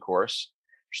hamstrings, of course,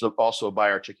 which is also a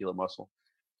biarticulate muscle,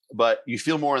 but you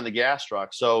feel more in the gastroc.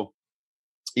 So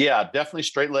yeah, definitely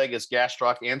straight leg is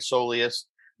gastroc and soleus.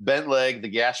 Bent leg,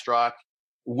 the gastroc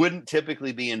wouldn't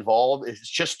typically be involved. It's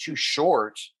just too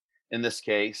short in this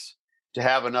case to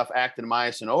have enough actin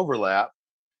myosin overlap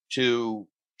to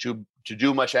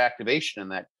do much activation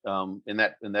in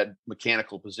that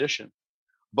mechanical position.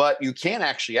 But you can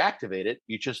actually activate it.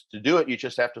 You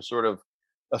just have to sort of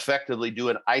effectively do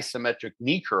an isometric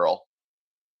knee curl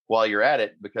while you're at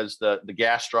it, because the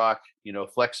gastroc,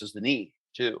 flexes the knee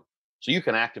too. So you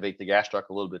can activate the gastroc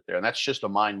a little bit there. And that's just a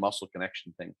mind muscle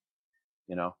connection thing.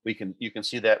 You can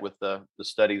see that with the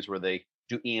studies where they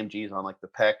do EMGs on like the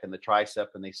pec and the tricep,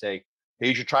 and they say, hey,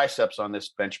 use your triceps on this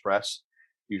bench press,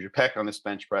 use your pec on this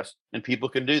bench press, and people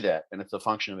can do that. And it's a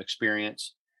function of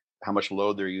experience, how much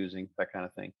load they're using, that kind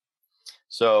of thing.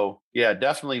 So yeah,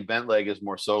 definitely bent leg is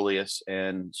more soleus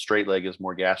and straight leg is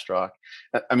more gastroc.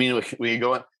 I mean, we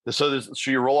go in, so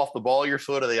you roll off the ball of your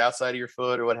foot or the outside of your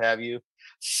foot or what have you.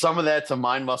 Some of that's a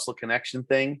mind muscle connection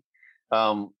thing.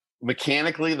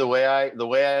 Mechanically, the way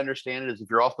I understand it is if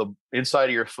you're off the inside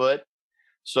of your foot,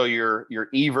 so you're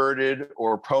everted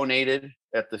or pronated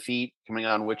at the feet, depending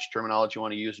on which terminology you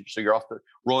want to use. So you're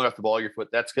rolling off the ball of your foot.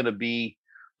 That's going to be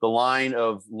the line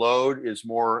of load is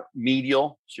more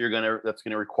medial. So that's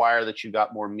going to require that you've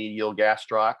got more medial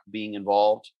gastroc being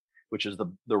involved, which is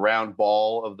the round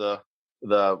ball of the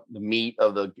meat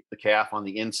of the calf on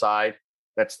the inside.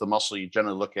 That's the muscle you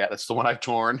generally look at. That's the one I've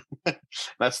torn.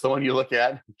 That's the one you look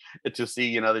at to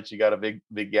see, that you got a big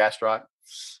gastroc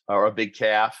or a big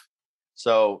calf.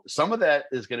 So some of that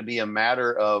is going to be a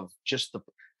matter of just the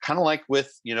kind of like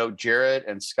with, Jared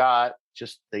and Scott,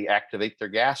 just they activate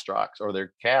their gastrocs or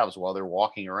their calves while they're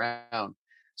walking around.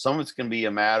 Some of it's going to be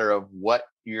a matter of what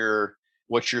you're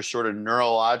sort of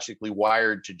neurologically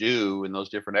wired to do in those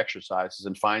different exercises,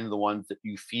 and find the ones that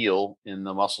you feel in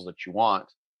the muscles that you want.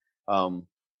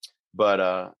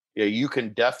 Yeah, you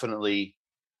can definitely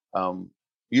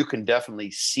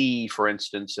see, for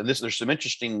instance, and there's some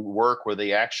interesting work where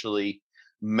they actually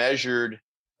measured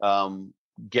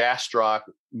gastroc,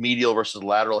 medial versus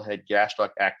lateral head gastroc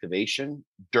activation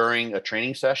during a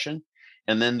training session,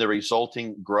 and then the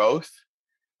resulting growth,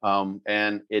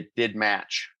 and it did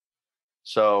match.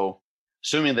 So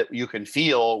assuming that you can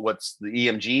feel what the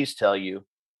EMGs tell you,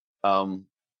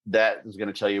 that is going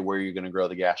to tell you where you're going to grow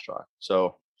the gastroc.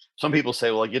 So some people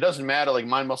say, well, like, it doesn't matter, like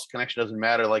mind muscle connection doesn't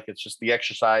matter, like it's just the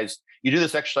exercise. You do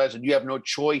this exercise and you have no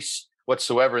choice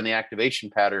whatsoever in the activation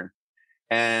pattern.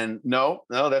 And no,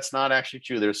 that's not actually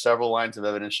true. There's several lines of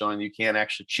evidence showing you can't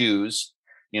actually choose,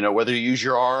 whether you use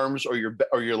your arms or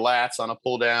your lats on a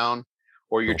pull down,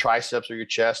 or your triceps or your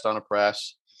chest on a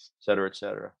press, et cetera, et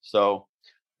cetera. So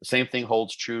the same thing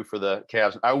holds true for the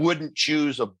calves. I wouldn't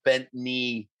choose a bent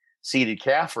knee seated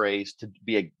calf raise to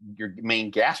be your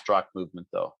main gastroc movement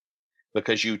though,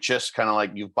 because you just kind of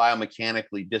like you've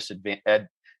biomechanically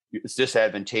it's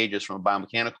disadvantageous from a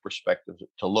biomechanical perspective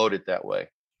to load it that way.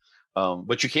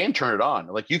 But you can turn it on.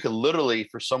 Like you can literally,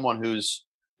 for someone who's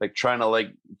like trying to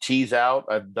like tease out,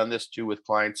 I've done this too with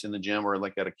clients in the gym or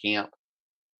like at a camp,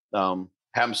 have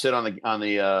them sit on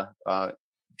the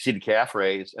seated calf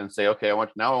raise and say, okay, I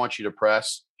want you to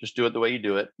press, just do it the way you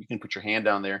do it. You can put your hand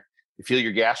down there. You feel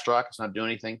your gastroc, it's not doing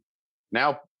anything.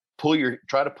 Now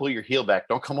try to pull your heel back.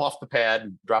 Don't come off the pad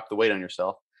and drop the weight on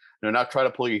yourself. Now try to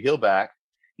pull your heel back.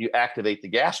 You activate the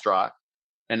gastroc,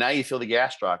 and now you feel the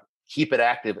gastroc. Keep it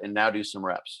active and now do some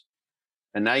reps.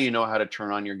 And now you know how to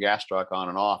turn on your gastroc on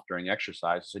and off during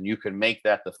exercises, and you can make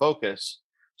that the focus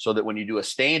so that when you do a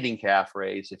standing calf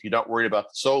raise, if you don't worry about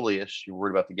the soleus, you're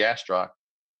worried about the gastroc,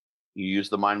 you use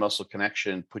the mind muscle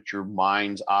connection, put your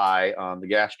mind's eye on the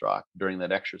gastroc during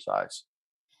that exercise.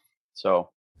 So,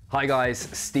 hi guys,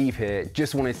 Steve here.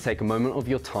 Just wanted to take a moment of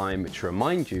your time to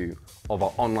remind you of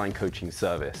our online coaching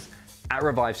service. At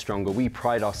Revive Stronger, we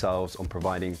pride ourselves on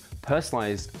providing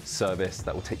personalized service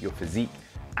that will take your physique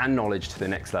and knowledge to the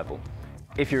next level.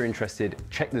 If you're interested,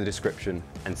 check the description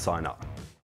and sign up.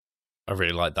 I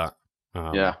really like that.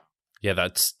 Yeah,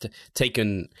 that's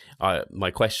taken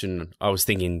my question. I was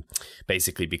thinking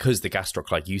basically because the gastroc,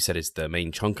 like you said, is the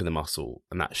main chunk of the muscle,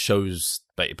 and that shows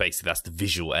basically that's the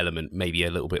visual element, maybe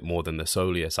a little bit more than the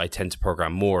soleus. I tend to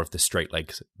program more of the straight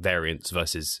leg variants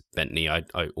versus bent knee. I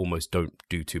almost don't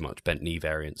do too much bent knee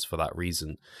variants for that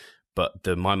reason. But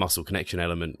the mind muscle connection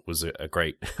element was a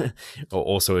great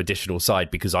also additional side,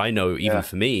 because I know even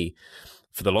for me,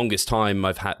 for the longest time,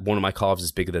 I've had one of my calves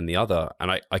is bigger than the other, and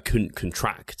I couldn't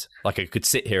contract. Like I could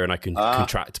sit here and I can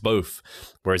contract both,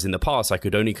 whereas in the past I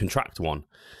could only contract one.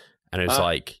 And it was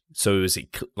so it was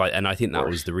like, and I think that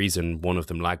was the reason one of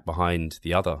them lagged behind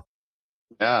the other.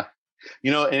 Yeah.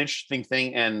 An interesting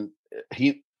thing, and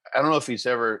I don't know if he's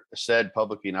ever said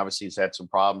publicly, and obviously he's had some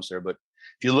problems there, but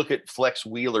if you look at Flex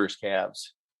Wheeler's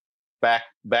calves back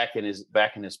in his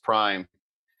prime,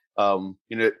 Sultan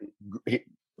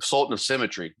of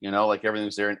Symmetry, like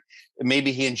everything's there. And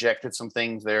maybe he injected some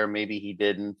things there, maybe he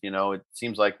didn't. It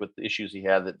seems like with the issues he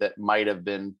had that might have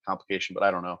been complication, but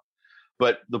I don't know.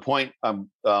 But the point,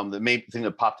 the main thing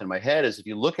that popped in my head is if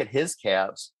you look at his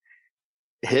calves,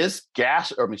 his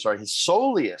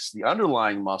soleus, the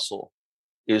underlying muscle,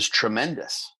 is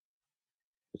tremendous.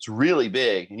 It's really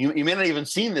big, and you may not even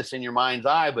seen this in your mind's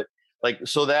eye, but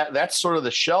that's sort of the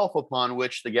shelf upon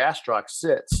which the gastroc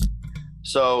sits.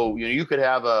 So you could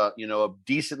have a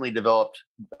decently developed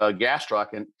gastroc,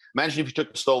 and imagine if you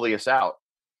took the soleus out.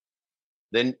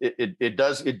 Then it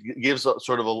gives a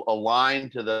sort of a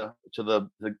line to the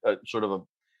sort of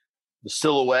the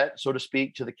silhouette, so to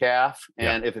speak, to the calf.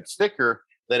 And if it's thicker,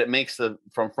 then it makes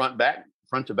from front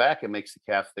to back, it makes the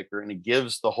calf thicker, and it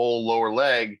gives the whole lower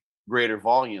leg greater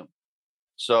volume.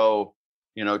 So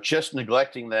just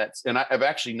neglecting that, and I've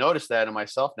actually noticed that in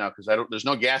myself now, because there's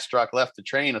no gastroc left to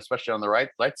train, especially on the right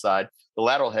side. The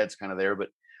lateral head's kind of there, but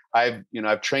I've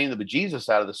trained the bejesus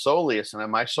out of the soleus,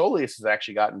 and my soleus has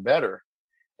actually gotten better.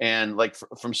 And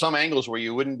from some angles where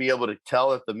you wouldn't be able to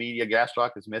tell if the media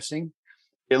gastroc is missing,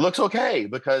 it looks okay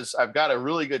because I've got a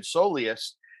really good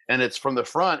soleus, and it's from the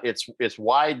front. It's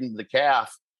widened the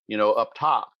calf, up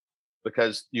top,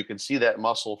 because you can see that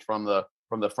muscle from the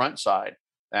front side.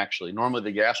 Actually, normally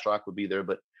the gastroc would be there,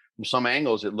 but from some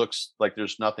angles it looks like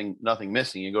there's nothing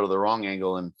missing. You go to the wrong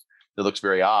angle and it looks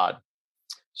very odd.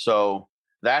 So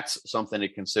that's something to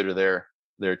consider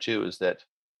there too, is that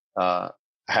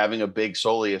having a big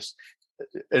soleus,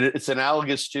 it's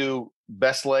analogous to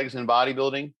best legs in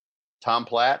bodybuilding, Tom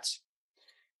Platz.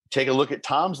 Take a look at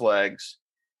Tom's legs,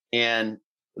 and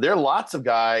there are lots of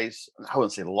guys, I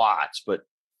wouldn't say lots, but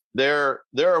there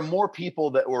are more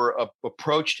people that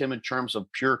approached him in terms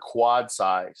of pure quad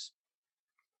size.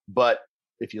 But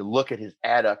if you look at his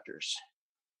adductors,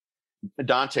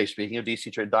 Dante, speaking of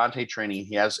DC Dante training,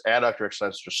 he has adductor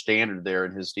exercises for standard there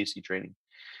in his DC training,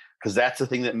 because that's the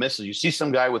thing that misses. You see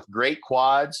some guy with great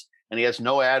quads and he has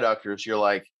no adductors. You're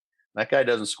like, that guy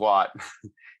doesn't squat.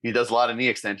 He does a lot of knee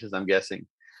extensions, I'm guessing.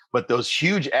 But those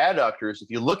huge adductors, if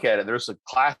you look at it, there's a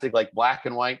classic black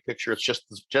and white picture. It's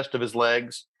just of his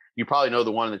legs. You probably know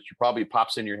the one that probably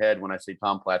pops in your head when I say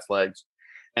Tom Platz legs.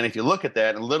 And if you look at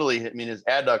that, and literally, his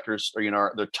adductors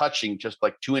are, they're touching just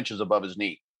 2 inches above his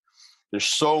knee. There's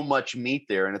so much meat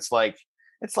there, and it's like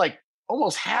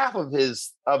almost half of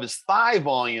his thigh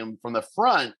volume from the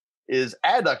front is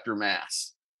adductor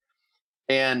mass.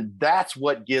 And that's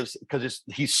what gives, because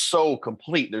he's so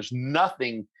complete. There's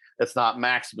nothing that's not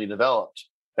maximally developed.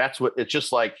 That's what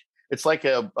it's like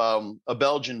a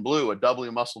Belgian blue, a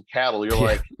doubly muscled cattle. You're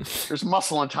like, there's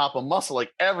muscle on top of muscle.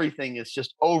 Like everything is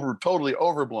just totally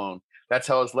overblown. That's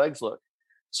how his legs look.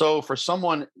 So for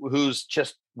someone who's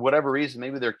just whatever reason,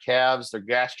 maybe their calves, their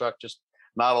gastroc, just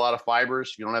not a lot of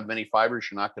fibers. If you don't have many fibers,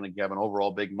 you're not going to have an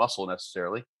overall big muscle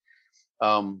necessarily.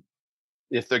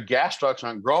 If their gastrocs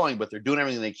aren't growing, but they're doing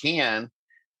everything they can,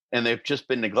 and they've just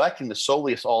been neglecting the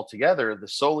soleus altogether, the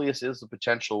soleus is a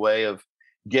potential way of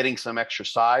getting some extra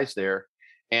size there.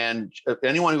 And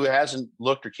anyone who hasn't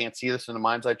looked or can't see this in the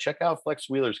mind's eye, check out Flex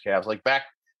Wheeler's calves, back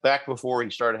before he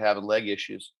started having leg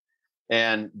issues.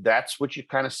 And that's what you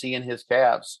kind of see in his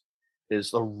calves,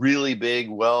 is a really big,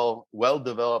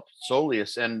 well-developed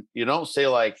soleus. And you don't say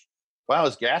wow,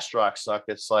 his gastrocs suck.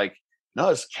 It's no,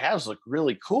 his calves look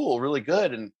really cool, really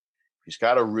good. And he's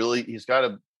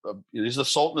the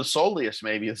Sultan of Soleus,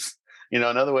 maybe is,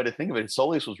 another way to think of it. His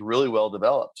soleus was really well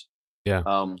developed. Yeah.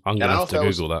 I'm going to have to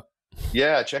Google that.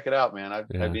 Yeah. Check it out, man. I'd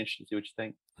be interested to see what you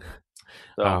think.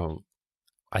 So.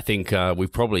 I think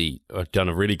we've probably done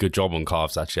a really good job on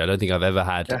calves, actually. I don't think I've ever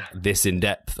had this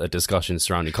in-depth a discussion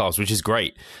surrounding calves, which is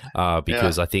great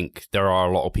because I think there are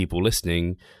a lot of people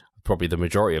listening. Probably the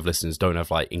majority of listeners don't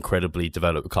have incredibly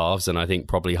developed calves, and I think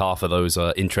probably half of those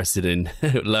are interested in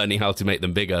learning how to make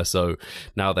them bigger. So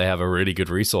now they have a really good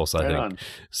resource, I think.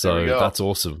 So that's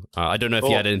awesome. I don't know if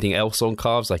you had anything else on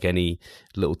calves, any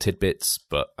little tidbits,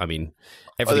 but everything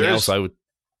else I would.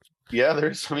 Yeah,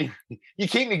 you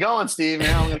keep me going, Steve.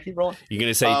 I'm going to keep rolling. You're going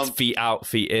to say feet out,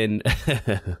 feet in.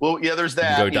 Well, yeah, there's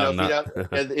that. Go down feet out,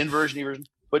 the inversion, eversion.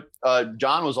 But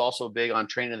John was also big on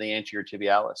training the anterior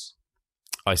tibialis.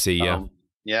 I see, yeah.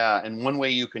 Yeah. And one way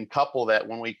you can couple that,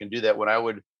 one way you can do that, I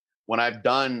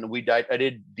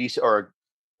did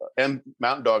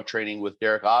mountain dog training with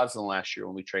Derek Oslin last year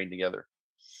when we trained together.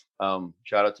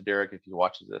 Shout out to Derek if he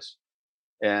watches this.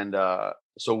 And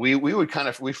so we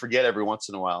forget every once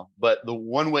in a while. But the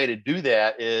one way to do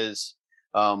that is,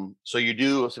 let's see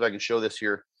if I can show this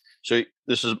here. So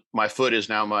this is my foot is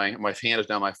now my hand is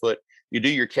now my foot. You do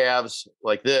your calves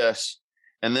like this.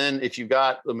 And then if you've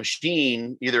got the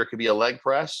machine, either it could be a leg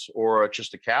press or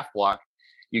just a calf block,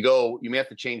 you may have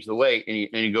to change the weight and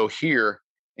you go here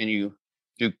and you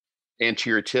do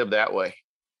anterior tib that way.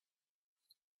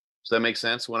 Does that make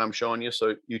sense when I'm showing you?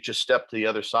 So you just step to the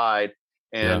other side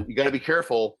and you got to be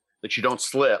careful that you don't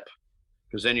slip,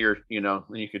 because then then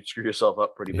you could screw yourself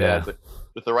up pretty bad. But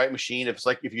with the right machine, if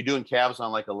you're doing calves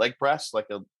on like a leg press, like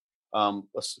some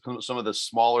of the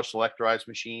smaller selectorized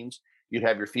machines, you'd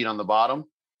have your feet on the bottom,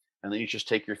 and then you just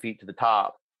take your feet to the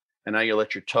top, and now you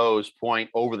let your toes point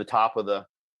over the top of the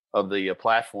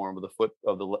platform, of the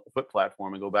foot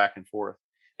platform, and go back and forth.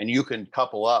 And you can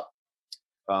couple up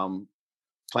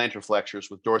plantar flexors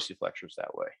with dorsiflexors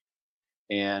that way.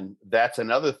 And that's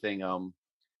another thing.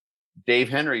 Dave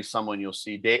Henry's someone you'll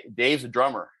see. Dave's a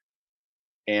drummer,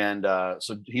 and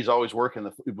so he was always working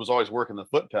the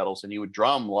foot pedals, and he would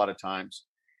drum a lot of times.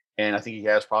 And I think he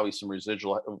has probably some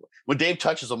residual. When Dave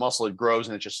touches a muscle, it grows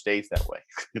and it just stays that way.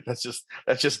 that's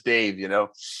just Dave,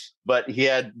 But he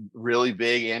had really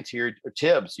big anterior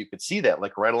tibs. You could see that,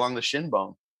 like right along the shin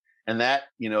bone, and that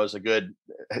is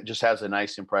just has a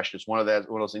nice impression. It's one of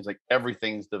those things, like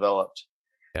everything's developed.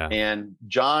 Yeah. And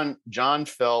John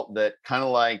felt that, kind of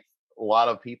like a lot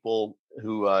of people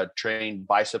who train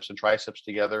biceps and triceps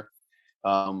together,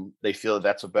 they feel that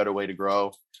that's a better way to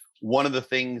grow. One of the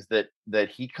things that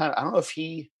he I don't know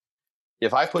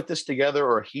if I put this together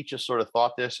or he just sort of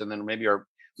thought this, and then maybe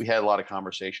we had a lot of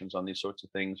conversations on these sorts of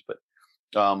things, but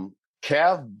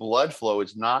calf blood flow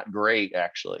is not great,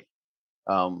 actually.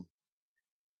 The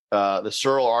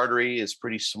sural artery is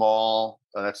pretty small.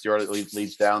 That's the artery that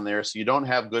leads down there. So you don't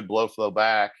have good blood flow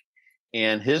back.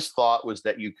 And his thought was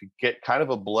that you could get kind of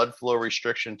a blood flow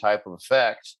restriction type of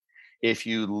effect if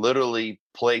you literally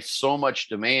place so much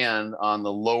demand on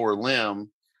the lower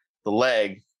limb, the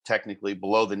leg, technically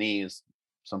below the knees.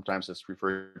 Sometimes it's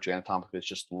referred to anatomically as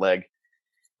just the leg.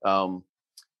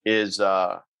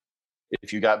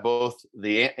 If you got both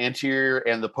the anterior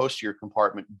and the posterior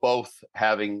compartment both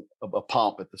having a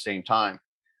pump at the same time.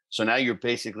 So now you're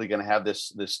basically going to have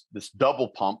this double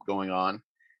pump going on.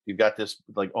 You've got this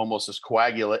like almost this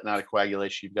coagulate, not a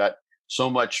coagulation. You've got so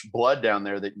much blood down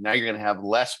there that now you're going to have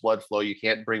less blood flow. You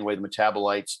can't bring away the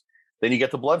metabolites. Then you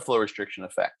get the blood flow restriction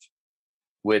effect,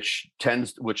 which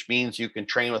means you can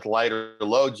train with lighter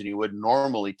loads than you would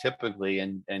normally, typically,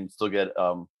 and still get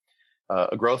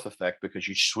a growth effect, because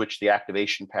you switch the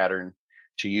activation pattern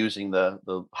to using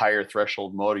the higher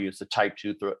threshold motor units, the type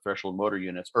 2 threshold motor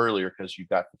units earlier, because you've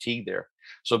got fatigue there.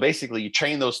 So basically you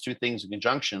train those two things in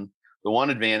conjunction. The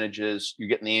one advantage is you're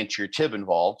getting the anterior tib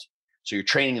involved. So you're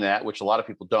training that, which a lot of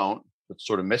people don't, it's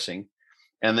sort of missing.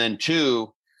 And then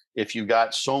two, if you've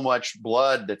got so much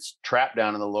blood that's trapped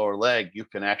down in the lower leg, you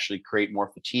can actually create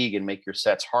more fatigue and make your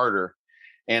sets harder.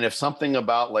 And if something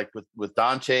about, like with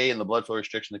Dante and the blood flow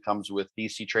restriction that comes with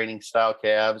DC training style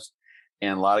calves,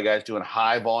 and a lot of guys doing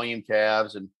high volume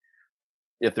calves, and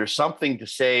if there's something to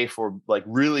say for like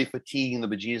really fatiguing the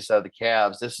bejesus out of the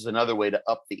calves, this is another way to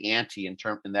up the ante in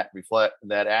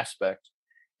that aspect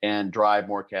and drive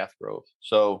more calf growth.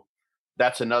 So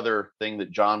that's another thing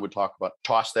that John would talk about,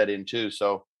 toss that in too.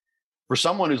 So for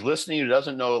someone who's listening who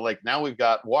doesn't know, like now we've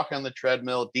got walk on the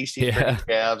treadmill, DC training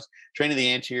calves, training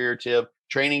the anterior tib,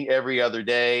 training every other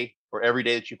day or every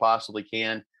day that you possibly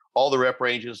can. All the rep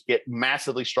ranges, get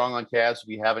massively strong on calves if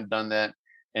you haven't done that,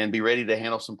 and be ready to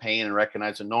handle some pain and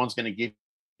recognize that no one's going to give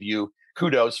you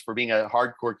kudos for being a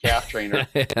hardcore calf trainer.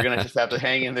 You're going to just have to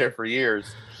hang in there for years.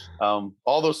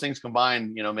 All those things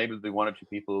combined, maybe there'll be one or two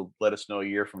people who let us know a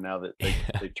year from now that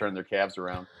they turned their calves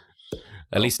around.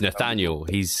 At least Nathaniel,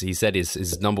 he said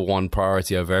his number one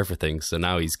priority over everything. So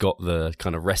now he's got the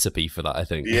kind of recipe for that, I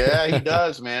think. Yeah, he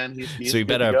does, man. He's so we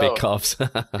better have big calves.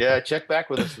 Yeah, check back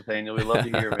with us, Nathaniel. We'd love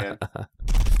to hear, man.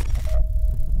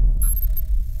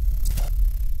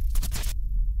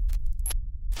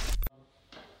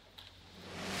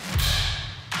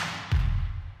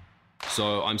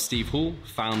 So I'm Steve Hall,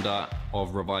 founder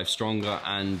of Revive Stronger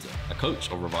and a coach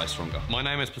of Revive Stronger. My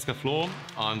name is Pascal Flor.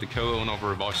 I'm the co-owner of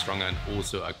Revive Stronger and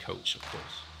also a coach, of course.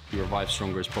 Revive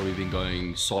Stronger has probably been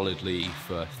going solidly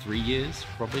for 3 years,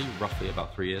 probably, roughly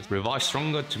about 3 years. Revive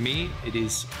Stronger, to me, it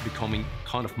is becoming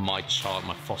kind of my child,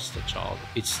 my foster child.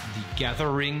 It's the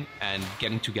gathering and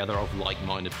getting together of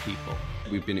like-minded people.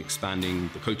 We've been expanding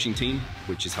the coaching team,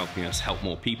 which is helping us help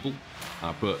more people,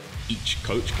 but each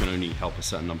coach can only help a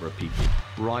certain number of people.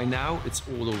 Right now, it's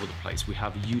all over the place. We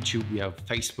have YouTube, we have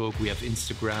Facebook, we have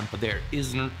Instagram, but there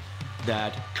isn't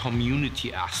that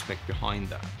community aspect behind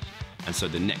that. And so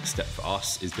the next step for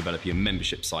us is developing a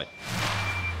membership site.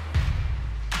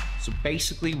 So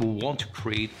basically, we want to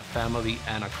create a family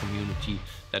and a community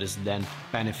that is then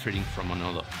benefiting from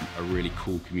another. A really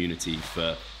cool community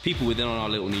for people within our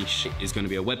little niche is going to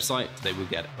be a website. They will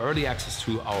get early access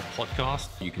to our podcast.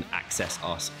 You can access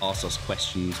us, ask us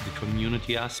questions. The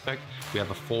community aspect, we have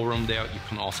a forum there. You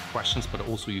can ask questions, but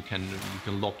also you can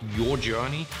log your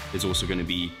journey. There's also going to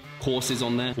be courses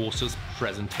on there. Courses,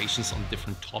 presentations on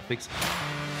different topics.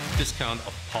 Discount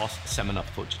of past seminar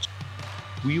footage.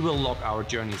 We will log our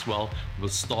journey as well. We'll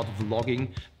start vlogging.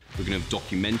 We're going to have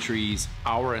documentaries.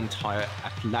 Our entire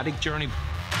athletic journey.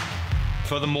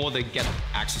 Furthermore, they get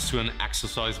access to an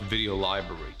exercise video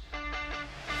library.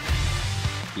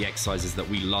 The exercises that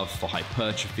we love for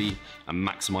hypertrophy and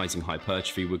maximizing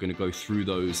hypertrophy, we're going to go through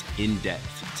those in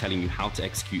depth, telling you how to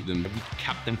execute them. We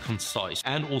kept them concise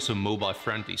and also mobile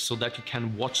friendly so that you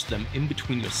can watch them in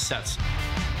between your sets.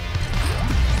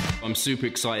 I'm super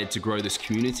excited to grow this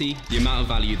community. The amount of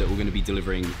value that we're going to be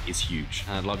delivering is huge,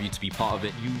 and I'd love you to be part of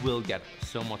it. You will get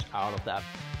so much out of that.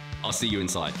 I'll see you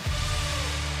inside.